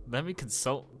prestidigitation, then. Let me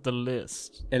consult the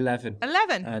list. 11.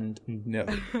 11. And no.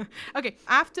 Okay,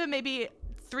 after maybe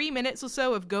 3 minutes or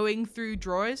so of going through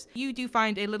drawers, you do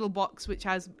find a little box which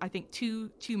has, I think,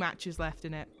 two matches left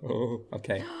in it. Oh,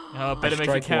 okay. Oh, better make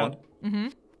it count.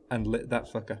 And lit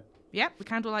that fucker. Yep, the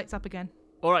candle lights up again.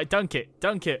 All right, dunk it.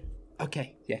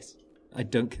 Okay, yes. I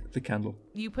dunk the candle.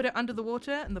 You put it under the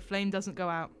water and the flame doesn't go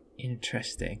out.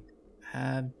 Interesting.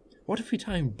 What if we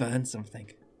try and burn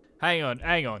something? Hang on.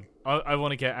 I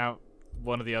want to get out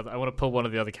one of the other. I want to pull one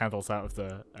of the other candles out of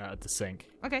the sink,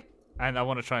 Okay. and I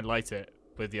want to try and light it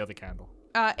with the other candle.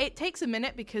 It takes a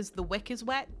minute because the wick is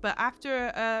wet, but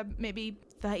after maybe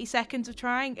 30 seconds of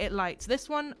trying, it lights. This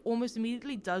one almost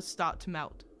immediately does start to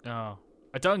melt. Oh,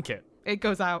 I dunk it. It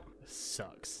goes out.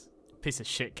 Sucks. Piece of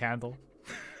shit candle.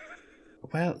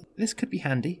 Well, this could be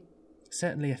handy.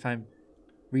 Certainly if I'm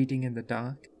reading in the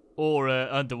dark. Or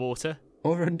underwater.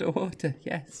 Or underwater,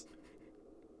 yes.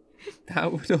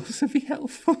 That would also be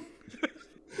helpful.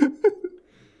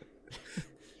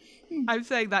 I'm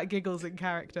saying that giggles in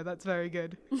character. That's very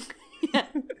good.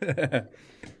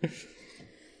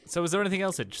 So was there anything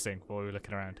else interesting while we were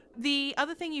looking around? The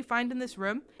other thing you find in this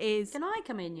room is... Can I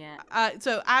come in yet?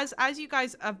 So as you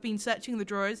guys have been searching the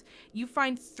drawers, you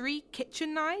find 3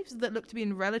 kitchen knives that look to be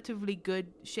in relatively good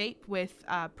shape with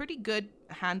pretty good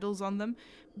handles on them.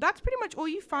 That's pretty much all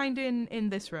you find in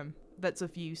this room that's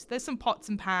of use. There's some pots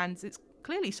and pans. It's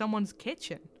clearly someone's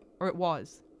kitchen. Or it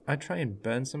was. I try and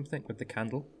burn something with the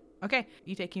candle. Okay. Are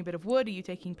you taking a bit of wood? Are you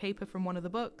taking paper from one of the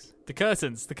books? The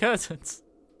curtains.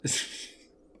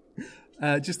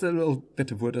 Just a little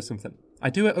bit of wood or something. I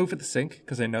do it over the sink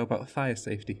because I know about fire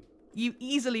safety. You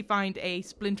easily find a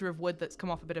splinter of wood that's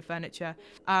come off a bit of furniture.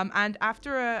 And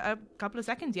after a couple of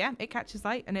seconds, it catches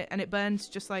light and it burns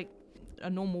just like a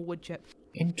normal wood chip.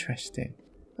 Interesting.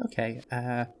 Okay.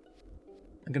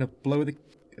 I'm gonna blow the.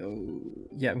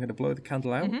 I'm gonna blow the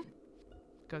candle out.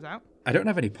 Goes out. I don't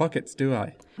have any pockets, do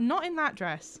I? Not in that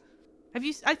dress. Have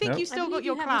you? I think No. you still got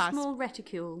your you have clasp. a small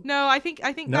reticule. No, I think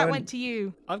No, that went to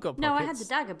you. I've got pockets. No, I had the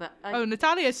dagger, but Oh,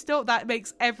 Natalia still. That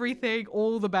makes everything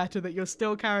all the better that you're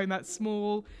still carrying that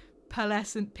small,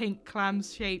 pearlescent pink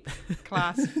clam-shaped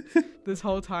clasp this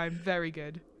whole time. Very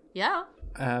good. yeah.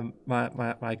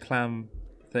 My clam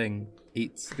thing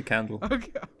eats the candle.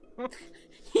 Okay.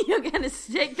 You're gonna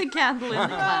stick the candle in the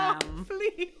clam.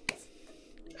 Please.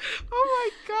 Oh my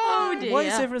god. Oh dear. Why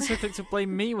is everyone so quick to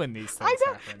blame me when these things I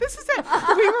know. happen? This is it.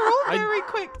 We were all very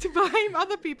quick to blame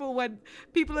other people when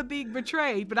people are being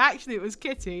betrayed, but actually it was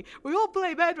Kitty. We all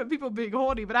blame Ed when people are being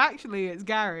horny, but actually it's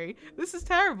Gary. This is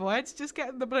terrible. Ed's just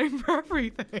getting the blame for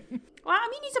everything. Well, I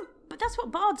mean, but that's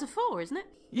what bards are for, isn't it?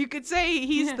 You could say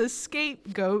he's the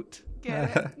scapegoat.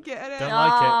 Get it? Get it? Don't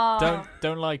like it.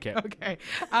 Don't like it. Okay.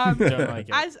 Don't like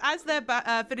it. As they're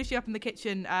finishing up in the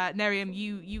kitchen, Nerium,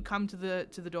 you come to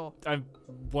the door. I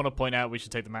want to point out we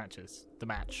should take the matches. The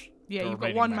match. Yeah, you've got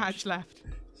remaining one match left.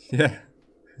 Yeah.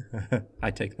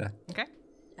 I take that. Okay.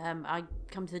 I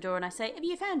come to the door and I say, "Have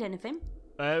you found anything?"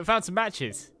 We found some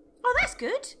matches. Oh, that's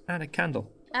good. And a candle.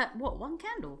 What? One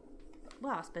candle?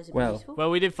 Well, I suppose it'd be Well, useful.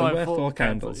 Well, we did There find were four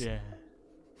candles. Yeah.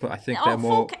 But I think Oh, they're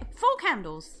more... four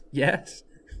candles Yes.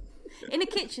 in a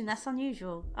kitchen. That's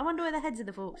unusual. I wonder where the heads of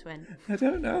the forks went. I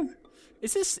don't know.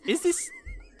 Is this?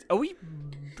 Are we?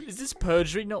 Is this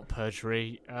perjury? Not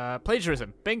perjury.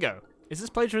 Plagiarism. Bingo. Is this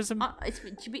plagiarism?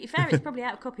 To be fair, it's probably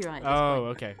out of copyright. At this Oh,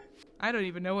 point. okay. I don't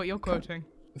even know what you're quoting.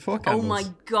 4 Oh candles. my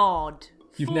god!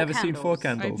 You've Four never seen 4 I've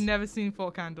candles? never seen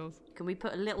 4 candles. Can we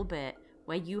put a little bit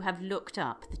where you have looked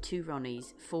up the Two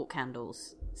Ronnies Four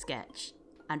Candles sketch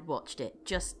and watched it?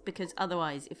 Just because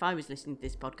otherwise, if I was listening to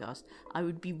this podcast, I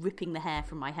would be ripping the hair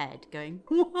from my head going,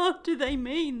 what do they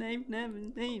mean? They've never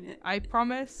seen it. I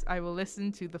promise I will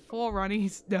listen to the 2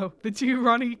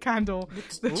 Ronnie candle.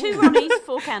 Two Ronnies,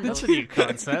 Four Candles. That's a new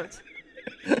concept.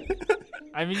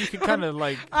 I mean, you could kind of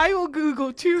like. I will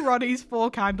Google 2 Ronnies, 4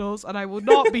 candles, and I will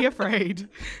not be afraid.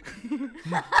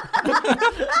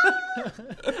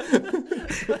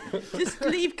 Just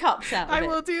leave cups out of I it,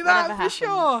 will do that whatever for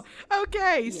sure. happens.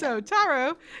 Okay, so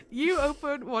Taro, you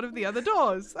open one of the other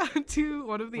doors to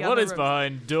one of the What other is rooms.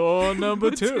 behind door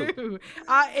number 2?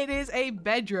 It is a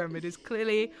bedroom. It is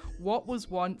clearly what was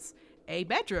once a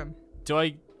bedroom. Do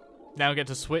I now get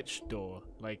to switch door?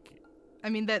 Like, I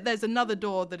mean, there's another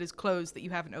door that is closed that you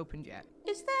haven't opened yet.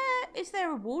 Is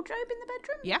there a wardrobe in the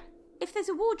bedroom? Yeah. If there's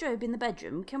a wardrobe in the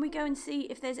bedroom, can we go and see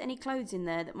if there's any clothes in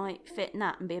there that might fit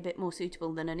Nat and be a bit more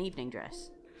suitable than an evening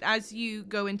dress? As you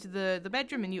go into the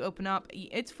bedroom and you open up,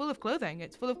 it's full of clothing.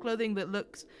 It's full of clothing that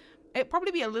looks... It'd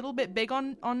probably be a little bit big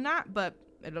on Nat, but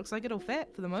it looks like it'll fit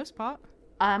for the most part.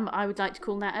 I would like to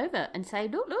call Nat over and say,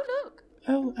 look.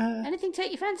 Oh, Anything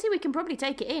take your fancy? We can probably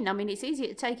take it in. I mean, it's easier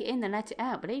to take it in than let it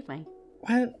out, believe me.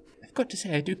 well, I've got to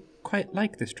say, I do quite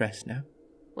like this dress now.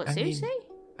 What, I seriously?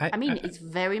 mean, It's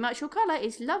very much your colour.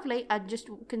 It's lovely. I'm just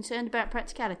concerned about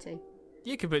practicality.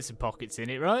 you could put some pockets in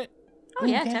it, right? Oh,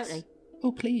 yeah, yes. totally.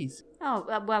 Oh, please. Oh,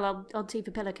 well, I'll take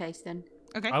a pillowcase then.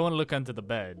 Okay. I want to look under the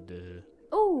bed.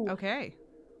 Oh, Okay.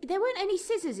 there weren't any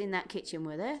scissors in that kitchen,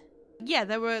 were there? Yeah,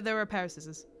 there were a pair of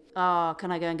scissors. Oh,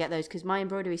 can I go and get those? Because my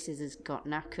embroidery scissors got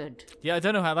knackered. Yeah, I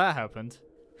don't know how that happened.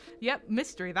 Yep,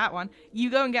 mystery, that one. You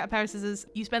go and get a pair of scissors.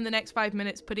 You spend the next 5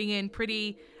 minutes putting in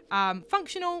pretty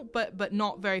functional but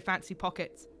not very fancy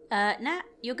pockets. Nat,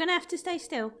 you're going to have to stay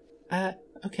still.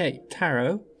 Okay,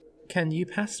 Taro, can you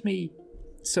pass me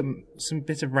some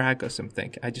bit of rag or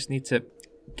something? I just need to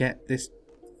get this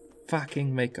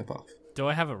fucking makeup off. Do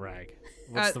I have a rag?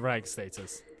 What's the rag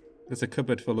status? There's a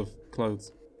cupboard full of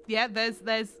clothes. Yeah, there's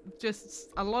just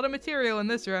a lot of material in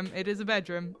this room. It is a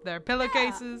bedroom. There are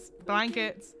pillowcases,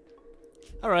 blankets.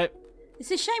 All right, It's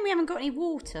a shame we haven't got any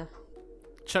water.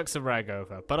 chuck some rag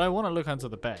over, but I want to look under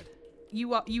the bed.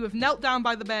 You have knelt down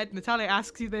by the bed. Natalia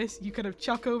asks you this. You kind of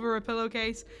chuck over a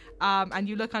pillowcase, and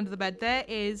you look under the bed. There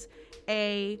is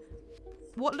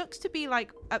what looks to be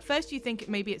like, at first you think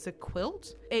maybe it's a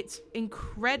quilt. It's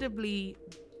incredibly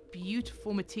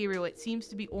beautiful material. It seems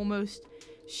to be almost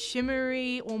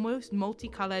shimmery, almost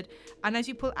multicolored. And as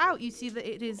you pull out, you see that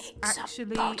it is It's a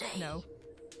actually body. no.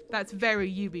 That's very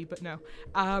Yubi, but no.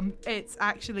 It's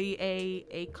actually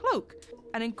a cloak,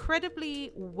 an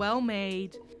incredibly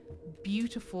well-made,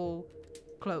 beautiful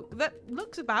cloak that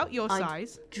looks about your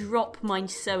size. Drop my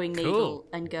sewing Cool. needle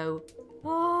and go,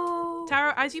 whoa.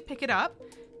 Tara, as you pick it up,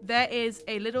 there is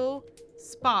a little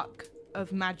spark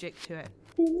of magic to it.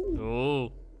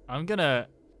 Oh, I'm gonna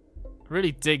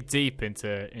really dig deep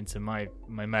into my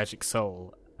magic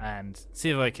soul and see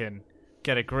if I can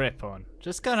get a grip on.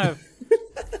 Just kind of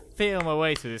feel my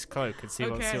way through this cloak and see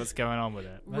Okay. what's going on with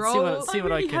it. Roll. See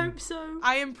what I can. hope so.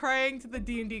 I am praying to the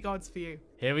D&D gods for you.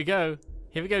 Here we go,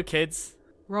 kids.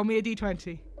 Roll me a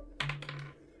d20.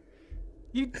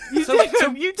 You So, did so,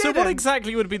 him, you so did what him.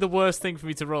 exactly would be the worst thing for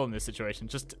me to roll in this situation?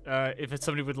 Just if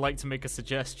somebody would like to make a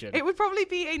suggestion. It would probably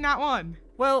be a nat 1.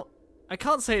 Well, I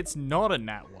can't say it's not a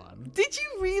nat 1. Did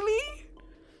you really?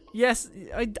 Yes,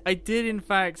 I did in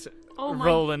fact Oh my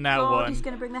roll a nat God, 1. he's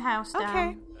going to bring the house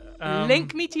Okay. down.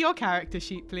 Link me to your character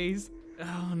sheet, please.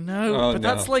 Oh no, Oh, but no.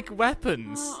 that's like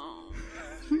weapons.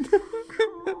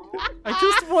 I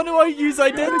just want to use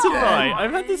identify.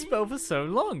 I've had this spell for so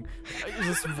long. I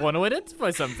just want to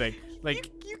identify something.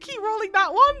 Like, You keep rolling nat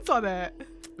 1s on it.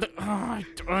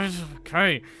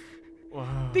 okay.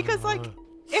 Because like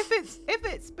if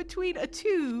it's between a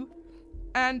 2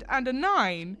 and a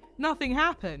 9, nothing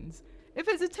happens. If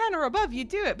it's a 10 or above, you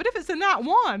do it. But if it's a nat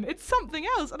 1, it's something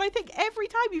else. And I think every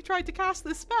time you've tried to cast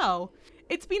this spell,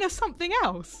 it's been a something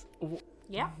else.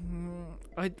 Yeah.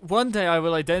 One day I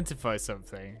will identify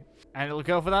something, and it'll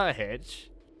go off without a hitch,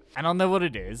 and I'll know what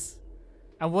it is,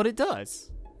 and what it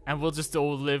does. And we'll just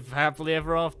all live happily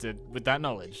ever after with that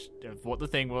knowledge of what the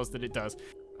thing was that it does.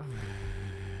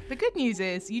 The good news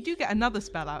is you do get another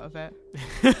spell out of it.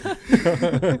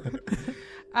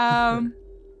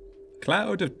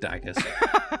 Cloud of daggers.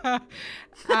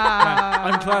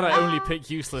 I'm glad I only pick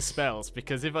useless spells,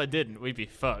 because if I didn't, we'd be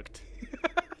fucked.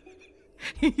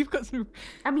 You've got some...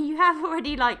 I mean, you have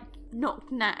already, like,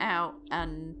 knocked Nat out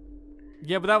and...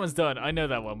 Yeah, but that one's done. I know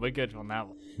that one. We're good on that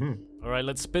one. Alright,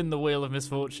 let's spin the wheel of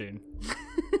misfortune.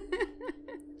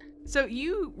 So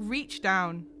you reach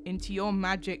down into your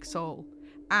magic soul,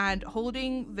 and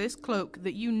holding this cloak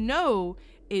that you know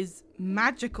is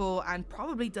magical and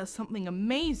probably does something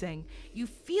amazing, you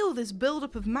feel this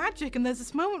buildup of magic, and there's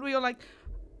this moment where you're like,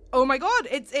 oh my god,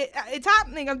 it's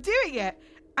happening, I'm doing it.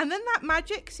 And then that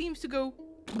magic seems to go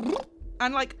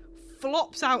and like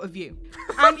flops out of you.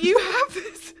 And you have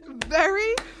this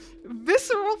very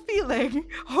visceral feeling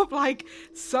of like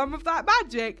some of that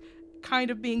magic kind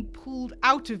of being pulled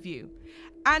out of you.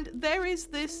 And there is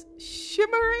this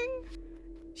shimmering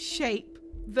shape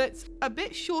that's a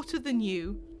bit shorter than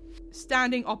you,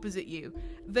 standing opposite you,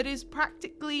 that is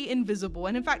practically invisible.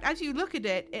 And in fact, as you look at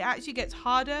it, it actually gets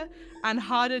harder and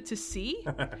harder to see.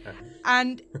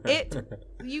 And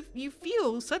you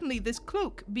feel suddenly this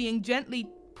cloak being gently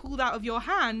pulled out of your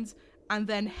hands and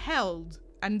then held.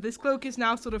 And this cloak is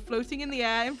now sort of floating in the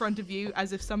air in front of you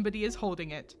as if somebody is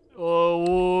holding it. Oh,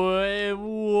 what?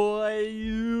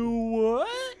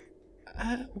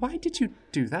 Why did you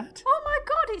do that? Oh my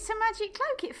god, it's a magic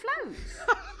cloak, it floats.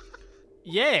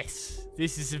 Yes,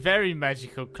 this is a very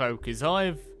magical cloak, as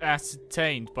I've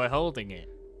ascertained by holding it.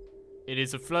 It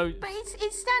is a float. But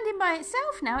it's standing by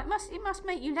itself now. It must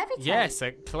make you levitate. Yes,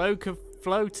 a cloak of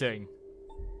floating.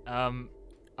 I'm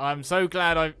so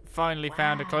glad I finally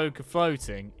found a cloak of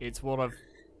floating. It's what I've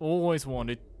always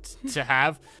wanted to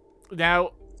have.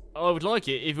 Now, I would like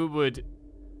it if it would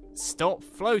stop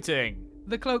floating.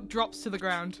 The cloak drops to the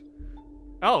ground.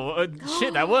 Oh,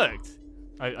 shit, that worked.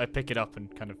 I pick it up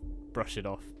and kind of brush it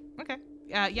off. Okay.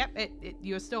 Yep,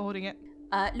 you're still holding it.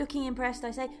 Looking impressed,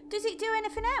 I say, does it do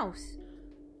anything else?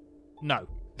 No.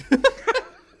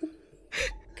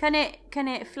 Can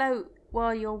it float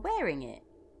while you're wearing it?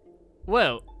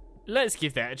 Well, let's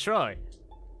give that a try.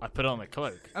 I put on the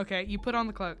cloak. Okay, you put on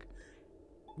the cloak.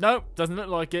 Nope, doesn't look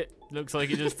like it. Looks like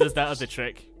it just does that other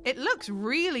trick. It looks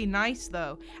really nice,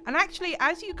 though. And actually,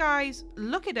 as you guys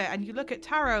look at it and you look at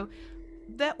Taro,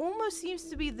 there almost seems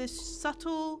to be this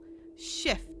subtle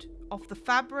shift of the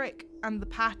fabric and the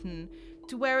pattern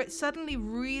to where it suddenly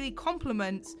really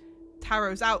complements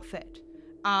Taro's outfit.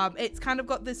 It's kind of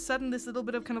got this little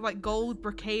bit of kind of like gold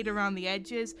brocade around the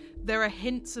edges. There are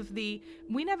hints of we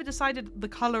never decided the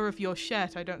color of your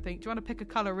shirt, I don't think. Do you want to pick a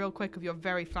color real quick of your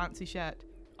very fancy shirt?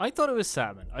 I thought it was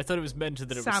salmon. I thought it was mentioned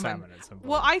that it was salmon at some point.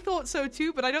 Well, I thought so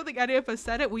too, but I don't think any of us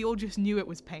said it. We all just knew it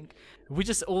was pink. We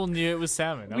just all knew it was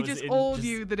salmon. We just all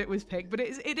knew that it was pink, but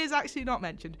it is actually not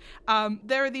mentioned.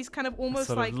 There are these kind of almost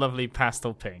sort like of lovely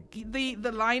pastel pink.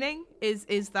 The lining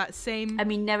is that same. I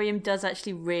mean, Nerium does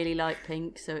actually really like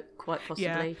pink, so quite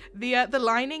possibly. Yeah. The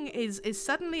lining is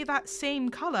suddenly that same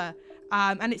color,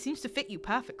 and it seems to fit you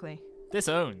perfectly. This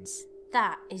owns.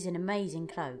 That is an amazing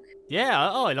cloak. Yeah,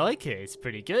 I like it. It's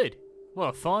pretty good. What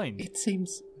a find. It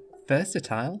seems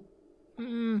versatile.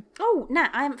 Oh, Nat,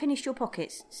 I haven't finished your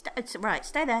pockets. Right,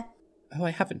 stay there. Oh, I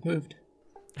haven't moved.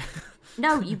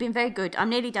 No, you've been very good. I'm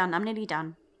nearly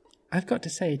done. I've got to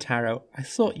say, Taro, I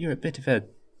thought you were a bit of a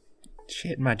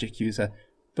shit magic user,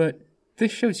 but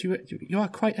this shows you are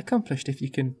quite accomplished if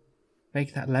you can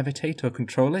make that levitate or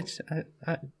control it.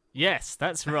 Yes,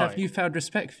 that's I right. have newfound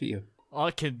respect for you.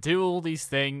 I can do all these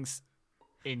things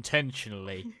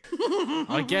intentionally.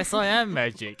 I guess I am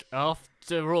magic,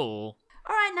 after all.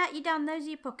 All right, Nat, you're done. Those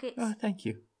are your pockets. Oh, thank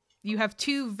you. You have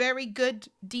two very good,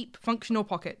 deep, functional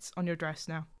pockets on your dress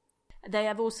now. They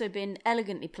have also been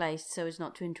elegantly placed so as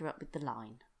not to interrupt with the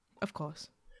line. Of course.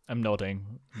 I'm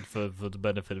nodding for the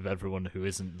benefit of everyone who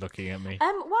isn't looking at me.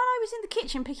 While I was in the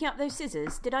kitchen picking up those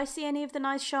scissors, did I see any of the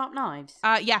nice sharp knives?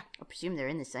 Yeah. I presume they're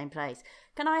in the same place.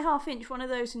 Can I half-inch one of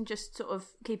those and just sort of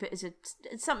keep it as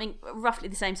something roughly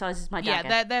the same size as my dagger?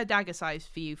 Yeah, they're dagger size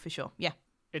for you, for sure. Yeah.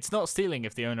 It's not stealing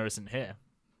if the owner isn't here.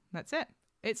 That's it.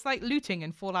 It's like looting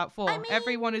in Fallout 4. I mean...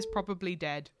 Everyone is probably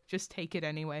dead. Just take it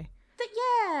anyway. But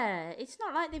yeah, it's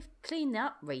not like they've cleaned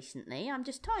up recently. I'm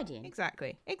just tidying.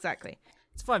 Exactly.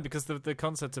 It's fine because the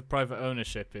concept of private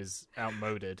ownership is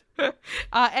outmoded.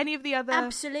 Any of the other...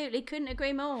 Absolutely, couldn't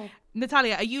agree more.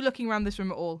 Natalia, are you looking around this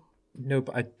room at all? No,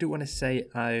 but I do want to say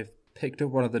I've picked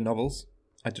up one of the novels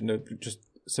I don't know, just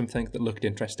something that looked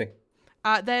interesting.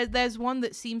 There's one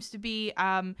that seems to be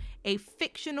a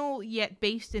fictional yet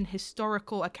based in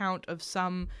historical account of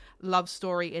some love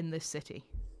story in this city.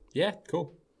 Yeah,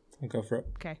 cool. I'll go for it.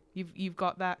 Okay, you've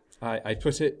got that. I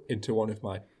put it into one of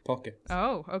my pockets.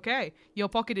 Oh, okay. Your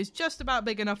pocket is just about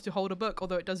big enough to hold a book,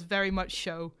 although it does very much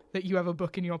show that you have a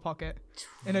book in your pocket.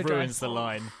 In a Ruins dress. the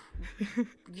line.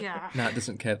 Yeah. Nat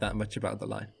doesn't care that much about the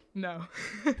line. No.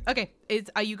 Okay,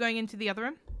 are you going into the other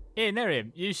room? Yeah,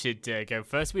 Nerium, you should go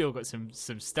first. We all got some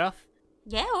stuff.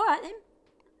 Yeah, all right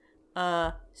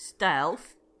then.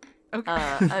 Stealth.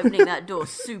 Okay. Opening that door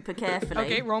super carefully.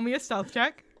 Okay, roll me a stealth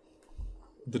check.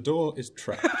 The door is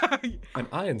trapped. An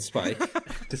iron spike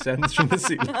descends from the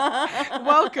ceiling.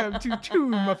 Welcome to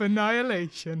Tomb of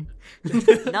Annihilation.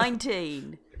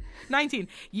 19. 19.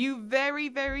 You very,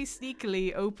 very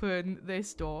sneakily open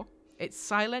this door. It's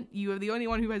silent. You are the only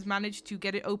one who has managed to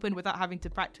get it open without having to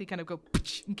practically kind of go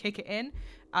and kick it in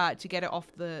to get it off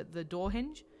the door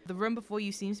hinge. The room before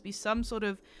you seems to be some sort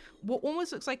of what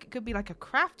almost looks like it could be like a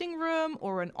crafting room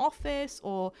or an office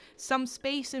or some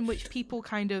space in which people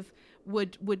kind of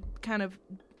would kind of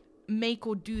make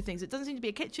or do things. It doesn't seem to be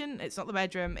a kitchen. It's not the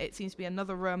bedroom. It seems to be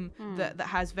another room that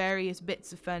has various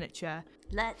bits of furniture.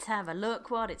 Let's have a look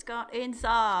what it's got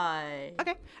inside.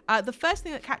 Okay. The first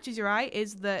thing that catches your eye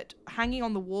is that hanging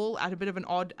on the wall at a bit of an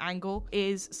odd angle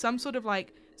is some sort of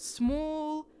like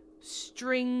small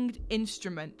stringed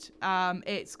instrument.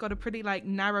 It's got a pretty like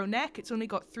narrow neck. It's only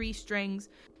got 3 strings.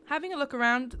 Having a look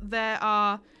around, there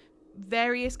are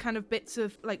various kind of bits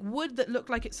of like wood that look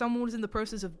like someone was in the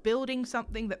process of building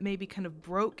something that maybe kind of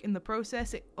broke in the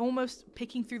process. It almost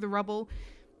picking through the rubble.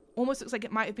 Almost looks like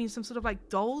it might have been some sort of like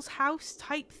doll's house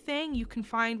type thing. You can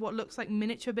find what looks like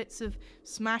miniature bits of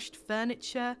smashed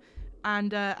furniture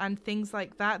and things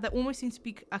like that. There almost seems to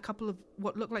be a couple of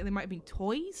what look like they might have been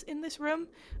toys in this room.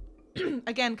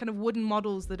 Again, kind of wooden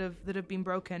models that have been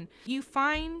broken. You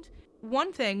find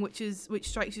one thing which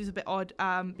strikes you as a bit odd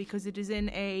because it is in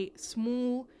a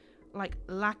small like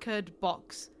lacquered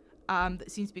box that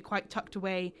seems to be quite tucked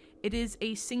away. It is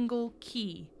a single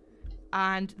key.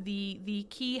 And the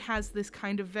key has this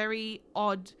kind of very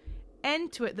odd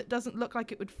end to it that doesn't look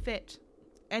like it would fit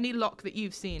any lock that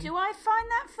you've seen. Do I find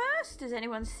that first? Does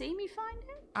anyone see me find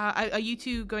it? Are you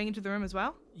two going into the room as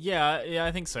well? Yeah,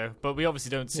 I think so. But we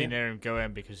obviously don't see Nerium go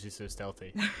in because she's so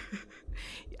stealthy.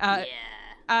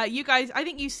 You guys, I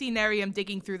think you see Nerium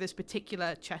digging through this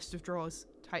particular chest of drawers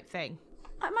type thing.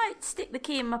 I might stick the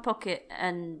key in my pocket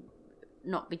and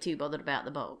not be too bothered about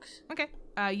the box. Okay.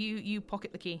 You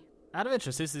pocket the key. Out of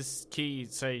interest, is this key,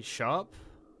 say, sharp?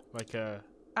 Like a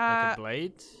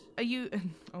blade? Are you...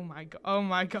 Oh my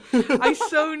god. I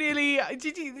so nearly...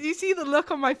 Did you see the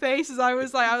look on my face as I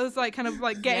was like kind of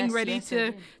like getting ready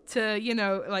to, you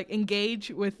know, like engage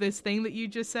with this thing that you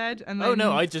just said? And then Oh,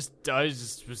 no, I just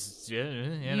was, you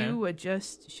know. You were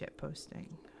just shitposting,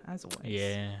 as always.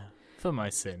 Yeah, for my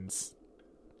sins.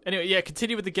 Anyway, yeah,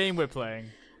 continue with the game we're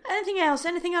playing. Anything else?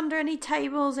 Anything under any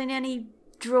tables, in any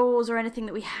drawers or anything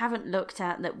that we haven't looked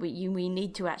at that we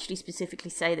need to actually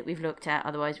specifically say that we've looked at,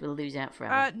 otherwise we'll lose out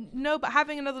forever. No, but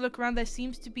having another look around, there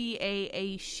seems to be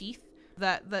a sheath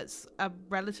that's a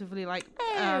relatively like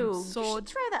sword.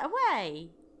 Just throw that away.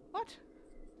 What?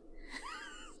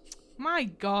 My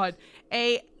god.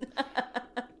 A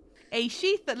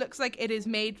sheath that looks like it is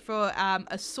made for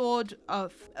a sword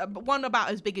of one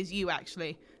about as big as you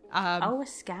actually. A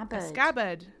scabbard. A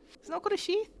scabbard. It's not got a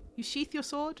sheath. You sheath your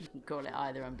sword? You can call it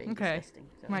either, I'm being Okay. disgusting.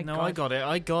 So. My No, God.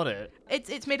 I got it.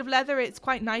 It's made of leather. It's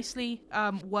quite nicely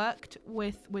worked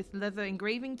with leather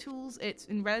engraving tools. It's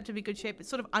in relatively good shape. It's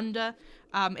sort of under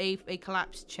a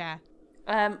collapsed chair.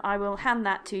 I will hand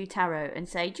that to Taro and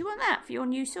say, do you want that for your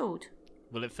new sword?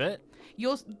 Will it fit?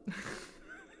 Yours,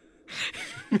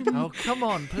 Oh, come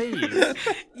on, please.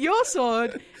 your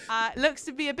sword looks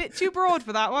to be a bit too broad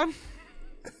for that one.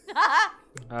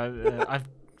 I've...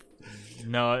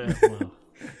 No, well...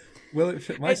 Will it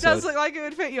fit my It sword? does look like it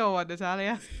would fit your one,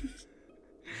 Natalia.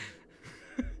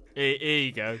 Here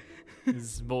you go. This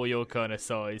is more your kind of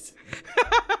size.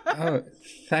 Oh,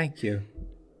 thank you.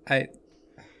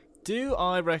 Do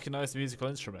I recognise the musical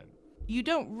instrument? You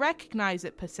don't recognize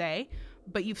it per se,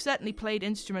 but you've certainly played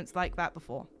instruments like that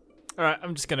before. All right,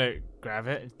 I'm just gonna grab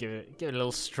it and give it a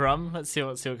little strum. Let's see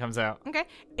what comes out. Okay.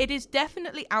 It is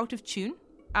definitely out of tune.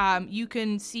 You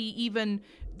can see even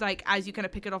like as you kind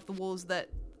of pick it off the walls that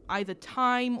either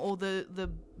time or the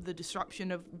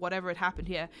disruption of whatever had happened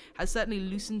here has certainly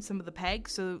loosened some of the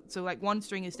pegs. So like one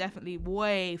string is definitely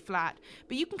way flat,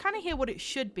 but you can kind of hear what it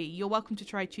should be. You're welcome to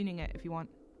try tuning it if you want.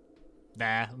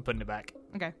 Nah, I'm putting it back.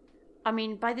 Okay. I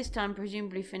mean, by this time,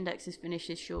 presumably Findex has finished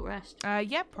his short rest.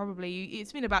 Yeah, probably.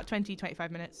 It's been about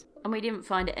 20-25 minutes. And we didn't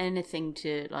find anything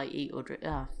to, like, eat or drink.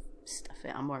 Stuff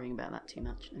it. I'm worrying about that too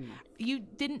much. You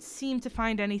didn't seem to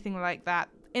find anything like that.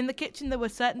 In the kitchen, there were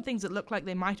certain things that looked like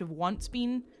they might have once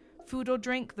been food or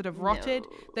drink that have rotted.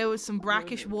 No. There was some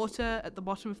brackish water at the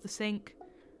bottom of the sink.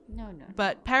 No.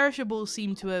 But perishables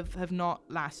seem to have not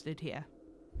lasted here.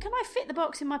 Can I fit the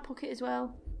box in my pocket as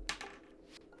well?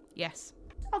 Yes.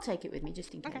 I'll take it with me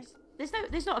just in Okay. case.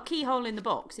 There's not a keyhole in the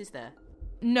box, is there?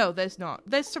 No, there's not.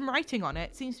 There's some writing on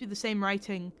it. It seems to be the same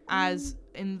writing as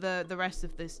in the rest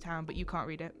of this town, but you can't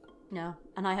read it. No,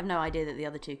 and I have no idea that the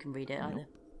other two can read it either.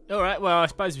 All right, well, I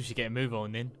suppose we should get a move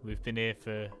on then. We've been here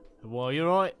for a while. You're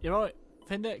right,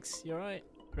 Findex, you're right.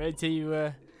 Ready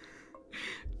to,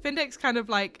 Findex kind of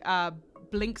like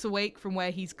blinks awake from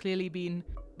where he's clearly been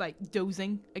like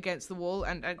dozing against the wall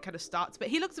and kind of starts. But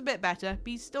he looks a bit better.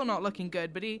 He's still not looking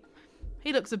good, but he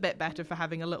looks a bit better for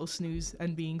having a little snooze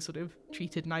and being sort of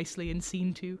treated nicely and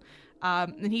seen to.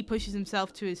 And he pushes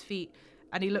himself to his feet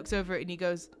and he looks over it and he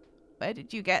goes, "Where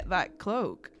did you get that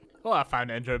cloak?" Well, I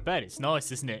found it under a bed. It's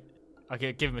nice, isn't it? I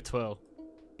could give him a twirl.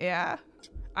 Yeah.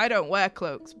 I don't wear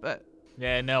cloaks, but...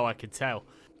 Yeah, no, I can tell.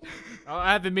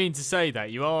 I haven't mean to say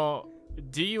that.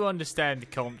 Do you understand the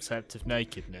concept of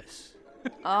nakedness?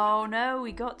 Oh no,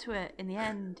 we got to it in the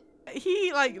end.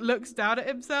 He, like, looks down at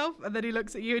himself, and then he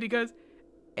looks at you and he goes,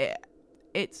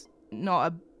 it's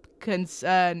not a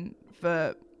concern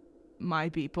for my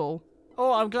people.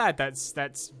 Oh, I'm glad.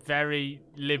 That's very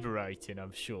liberating,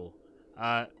 I'm sure.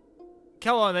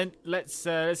 Come on then, let's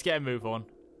get a move on.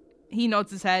 He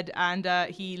nods his head and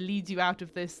he leads you out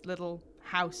of this little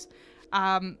house.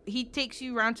 He takes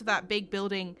you around to that big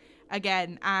building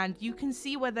again, and you can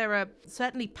see where there are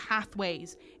certainly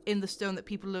pathways in the stone that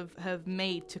people have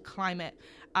made to climb it.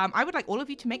 I would like all of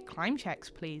you to make climb checks,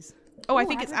 please. Oh, I Ooh,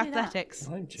 think how it's do I do that? athletics.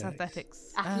 Climb It's checks.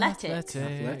 athletics. Athletics.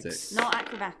 Athletics. Not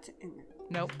acrobatic.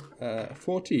 Nope.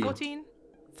 14. 14.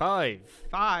 5.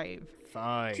 5.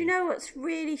 Do you know what's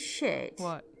really shit?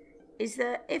 What? Is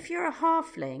that if you're a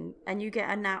halfling and you get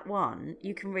a nat 1,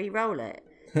 you can re-roll it.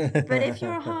 But if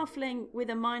you're a halfling with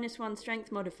a -1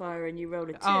 strength modifier and you roll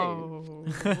a 2,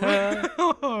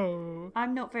 Oh.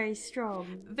 I'm not very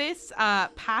strong. This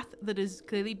path that has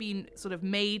clearly been sort of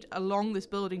made along this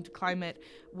building to climb it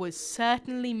was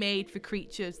certainly made for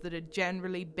creatures that are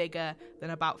generally bigger than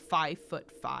about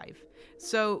 5'5".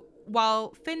 So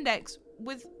while Findex,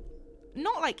 with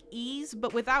not like ease,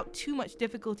 but without too much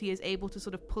difficulty, is able to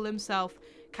sort of pull himself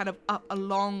kind of up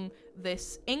along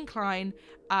this incline,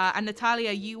 and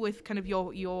Natalia, you with kind of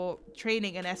your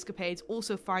training and escapades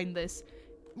also find this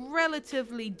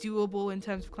relatively doable in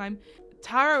terms of climb.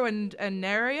 Taro and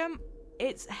Nerium,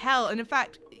 it's hell. And in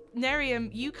fact, Nerium,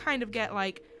 you kind of get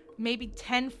like maybe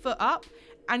 10 foot up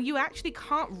and you actually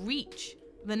can't reach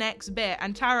the next bit.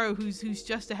 And Taro, who's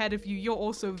just ahead of you, you're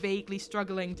also vaguely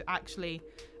struggling to actually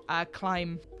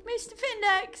climb. Mr.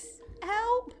 Findex,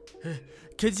 help!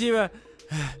 Could you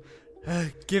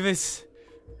give us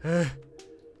a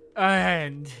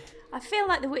hand? I feel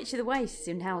like the Witch of the Wastes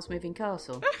in Howl's Moving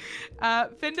Castle.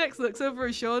 Findex looks over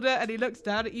his shoulder and he looks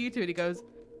down at you two and he goes,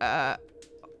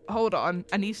 hold on.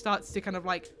 And he starts to kind of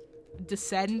like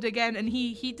descend again, and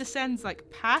he descends like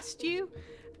past you,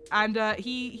 and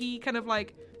he kind of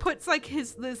like puts like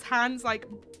his hands like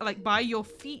by your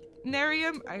feet,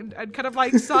 Nerium, and kind of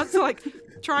like starts to like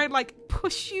try and like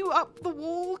push you up the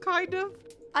wall, kind of.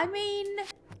 I mean,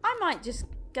 I might just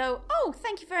go, "Oh,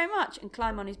 thank you very much," and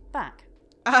climb on his back.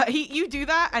 You do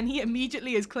that, and he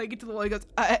immediately is clinging to the wall. He goes,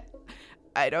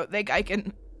 I don't think I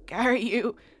can carry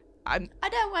you. I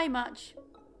don't weigh much.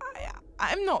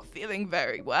 I'm not feeling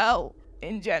very well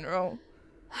in general.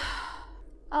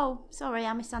 Oh, sorry,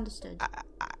 I misunderstood.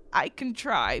 I can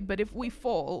try, but if we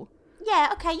fall... Yeah,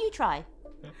 okay, you try.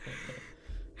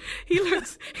 He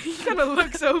kind of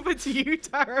looks over to you,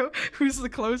 Taro, who's the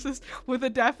closest, with a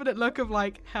definite look of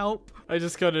like, help. I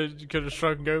just kind of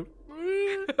shrug and go,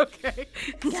 Okay.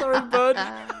 sorry, bud.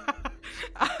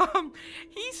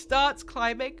 He starts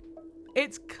climbing.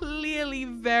 It's clearly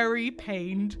very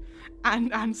pained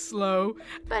and slow.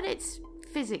 But it's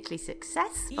physically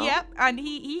successful. Yep, and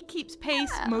he keeps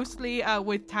pace mostly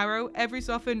with Taro, every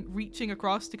so often reaching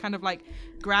across to kind of like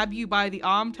grab you by the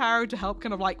arm, Taro, to help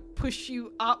kind of like push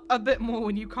you up a bit more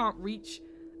when you can't reach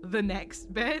the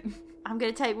next bit. I'm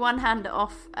going to take one hand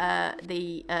off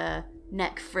the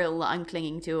neck frill that I'm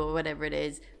clinging to, or whatever it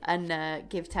is, and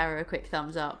give Taro a quick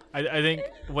thumbs up. I think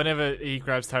whenever he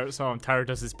grabs Taro's arm, Taro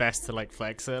does his best to like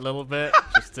flex it a little bit,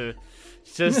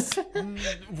 just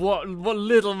what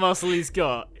little muscle he's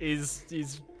got is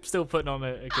still putting on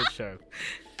a good show.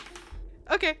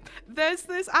 Okay, there's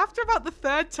this, after about the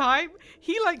third time,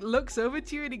 he like looks over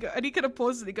to you and he kind of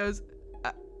pauses and he goes,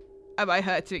 am I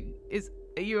hurting?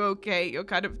 Are you okay? You're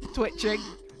kind of twitching.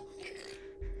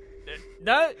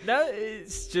 No,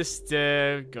 it's just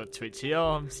got twitchy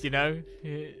arms,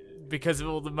 because of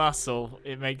all the muscle,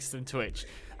 it makes them twitch.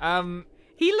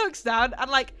 He looks down and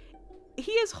like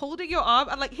he is holding your arm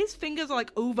and like his fingers are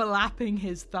like overlapping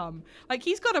his thumb. Like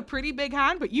he's got a pretty big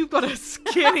hand, but you've got a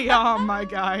skinny arm, my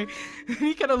guy. And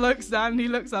he kind of looks down and he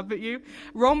looks up at you.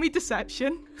 Roll me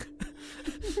deception.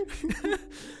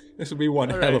 This will be one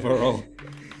hell of a roll.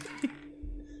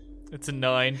 It's a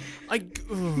 9. I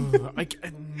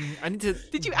need to.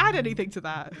 Did you add anything to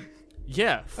that?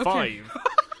 Yeah, 5. Okay.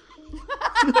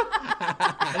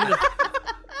 I need to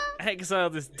exile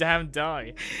this damn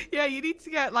die. Yeah, you need to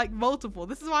get like multiple.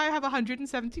 This is why I have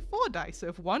 174 dice. So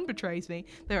if one betrays me,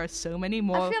 there are so many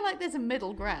more. I feel like there's a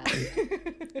middle ground.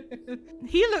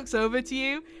 He looks over to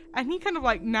you and he kind of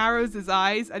like narrows his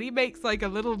eyes and he makes like a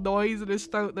little noise in his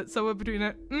throat that's somewhere between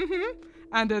a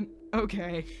and an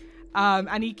okay.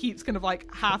 And he keeps kind of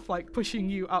like half like pushing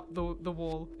you up the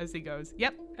wall as he goes.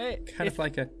 Yep. Hey, Kind of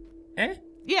like a, eh?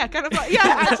 Yeah, kind of like, yeah,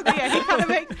 actually, yeah. He kind of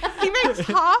makes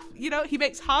half, he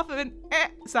makes half of an eh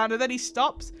sound and then he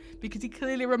stops because he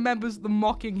clearly remembers the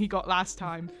mocking he got last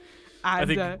time. And, I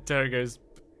think Tara goes.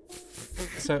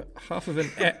 So half of an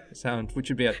eh sound, which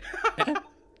would be a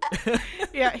eh?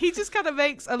 Yeah, he just kind of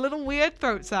makes a little weird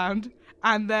throat sound.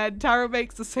 And then Tara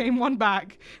makes the same one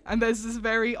back. And there's this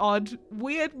very odd,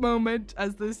 weird moment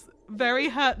as this very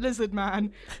hurt lizard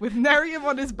man with Nerium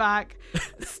on his back,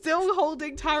 still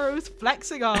holding Taro's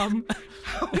flexing arm,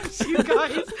 helps you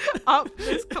guys up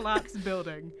this collapsed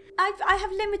building. I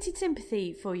have limited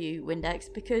sympathy for you,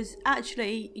 Windex, because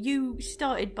actually you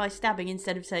started by stabbing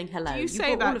instead of saying hello. Do you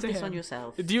say brought that all of to this him? on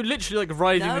yourself. Do you literally like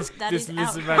riding No, this that this is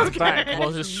lizard out- man's Okay. back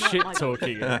while just Not shit my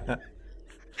talking?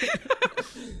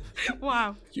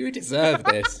 Wow. You deserve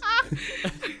this.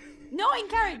 Not in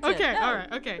character. Okay, no. all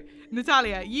right, okay.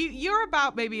 Natalia, you're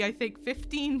about maybe, I think,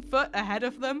 15 foot ahead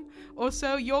of them or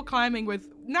so. You're climbing with,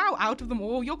 now out of them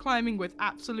all, you're climbing with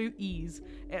absolute ease,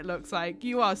 it looks like.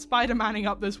 You are Spider-Manning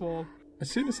up this wall. As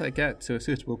soon as I get to a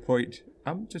suitable point,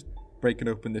 I'm just breaking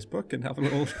open this book and have a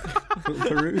little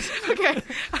peruse. Okay.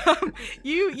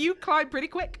 You climb pretty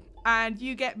quick and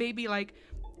you get maybe like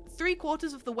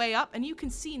 3/4 of the way up, and you can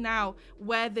see now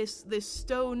where this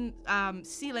stone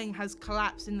ceiling has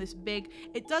collapsed in this big,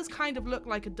 it does kind of look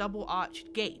like a double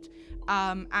arched gate,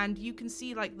 and you can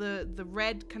see like the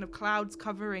red kind of clouds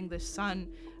covering the sun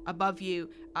above you,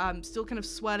 still kind of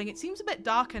swirling. It seems a bit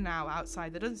darker now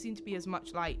outside. There doesn't seem to be as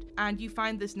much light, and you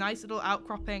find this nice little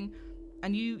outcropping,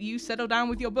 and you settle down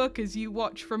with your book as you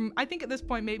watch from, I think at this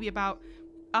point maybe about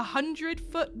 100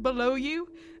 foot below you,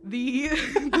 the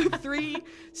three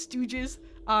stooges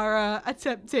are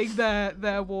attempting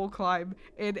their wall climb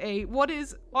in a what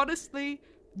is honestly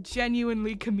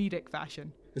genuinely comedic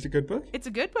fashion. It's a good book. It's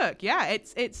a good book, yeah.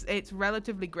 It's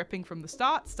relatively gripping from the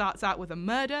start. Starts out with a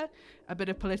murder, a bit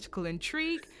of political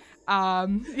intrigue. Yeah,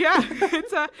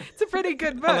 it's a pretty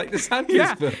good book. I like the Sanders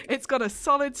Yeah, book. it's got a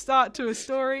solid start to a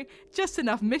story, just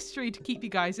enough mystery to keep you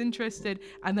guys interested,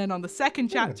 and then on the second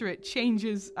chapter it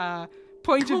changes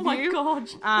point of Oh my view, God,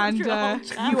 and after a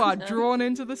whole you are chapter. drawn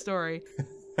into the story.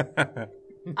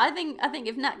 I think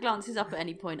if Nat glances up at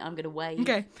any point, I'm going to wave.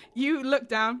 Okay, you look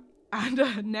down, and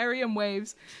Nerium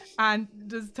waves, and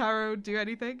does Taro do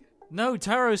anything? No,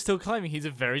 Taro's still climbing. He's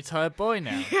a very tired boy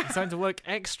now. He's time to work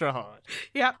extra hard.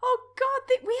 Yeah. Oh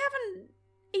God, we haven't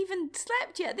even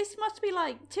slept yet. This must be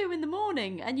like 2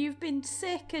 a.m, and you've been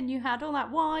sick, and you had all that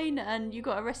wine, and you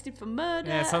got arrested for murder.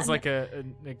 Yeah, it sounds and- like a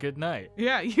good night.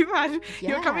 Yeah, you're coming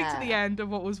to the Yeah. end of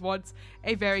what was once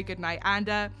a very good night.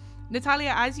 And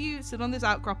Natalia, as you sit on this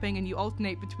outcropping and you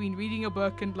alternate between reading your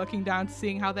book and looking down to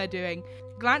seeing how they're doing,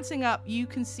 glancing up, you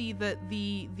can see that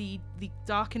the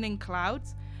darkening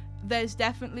clouds, there's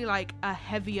definitely like a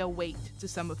heavier weight to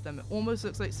some of them. It almost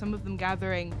looks like some of them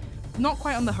gathering, not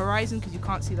quite on the horizon because you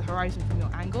can't see the horizon from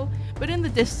your angle, but in the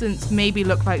distance maybe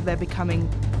look like they're becoming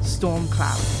storm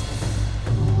clouds.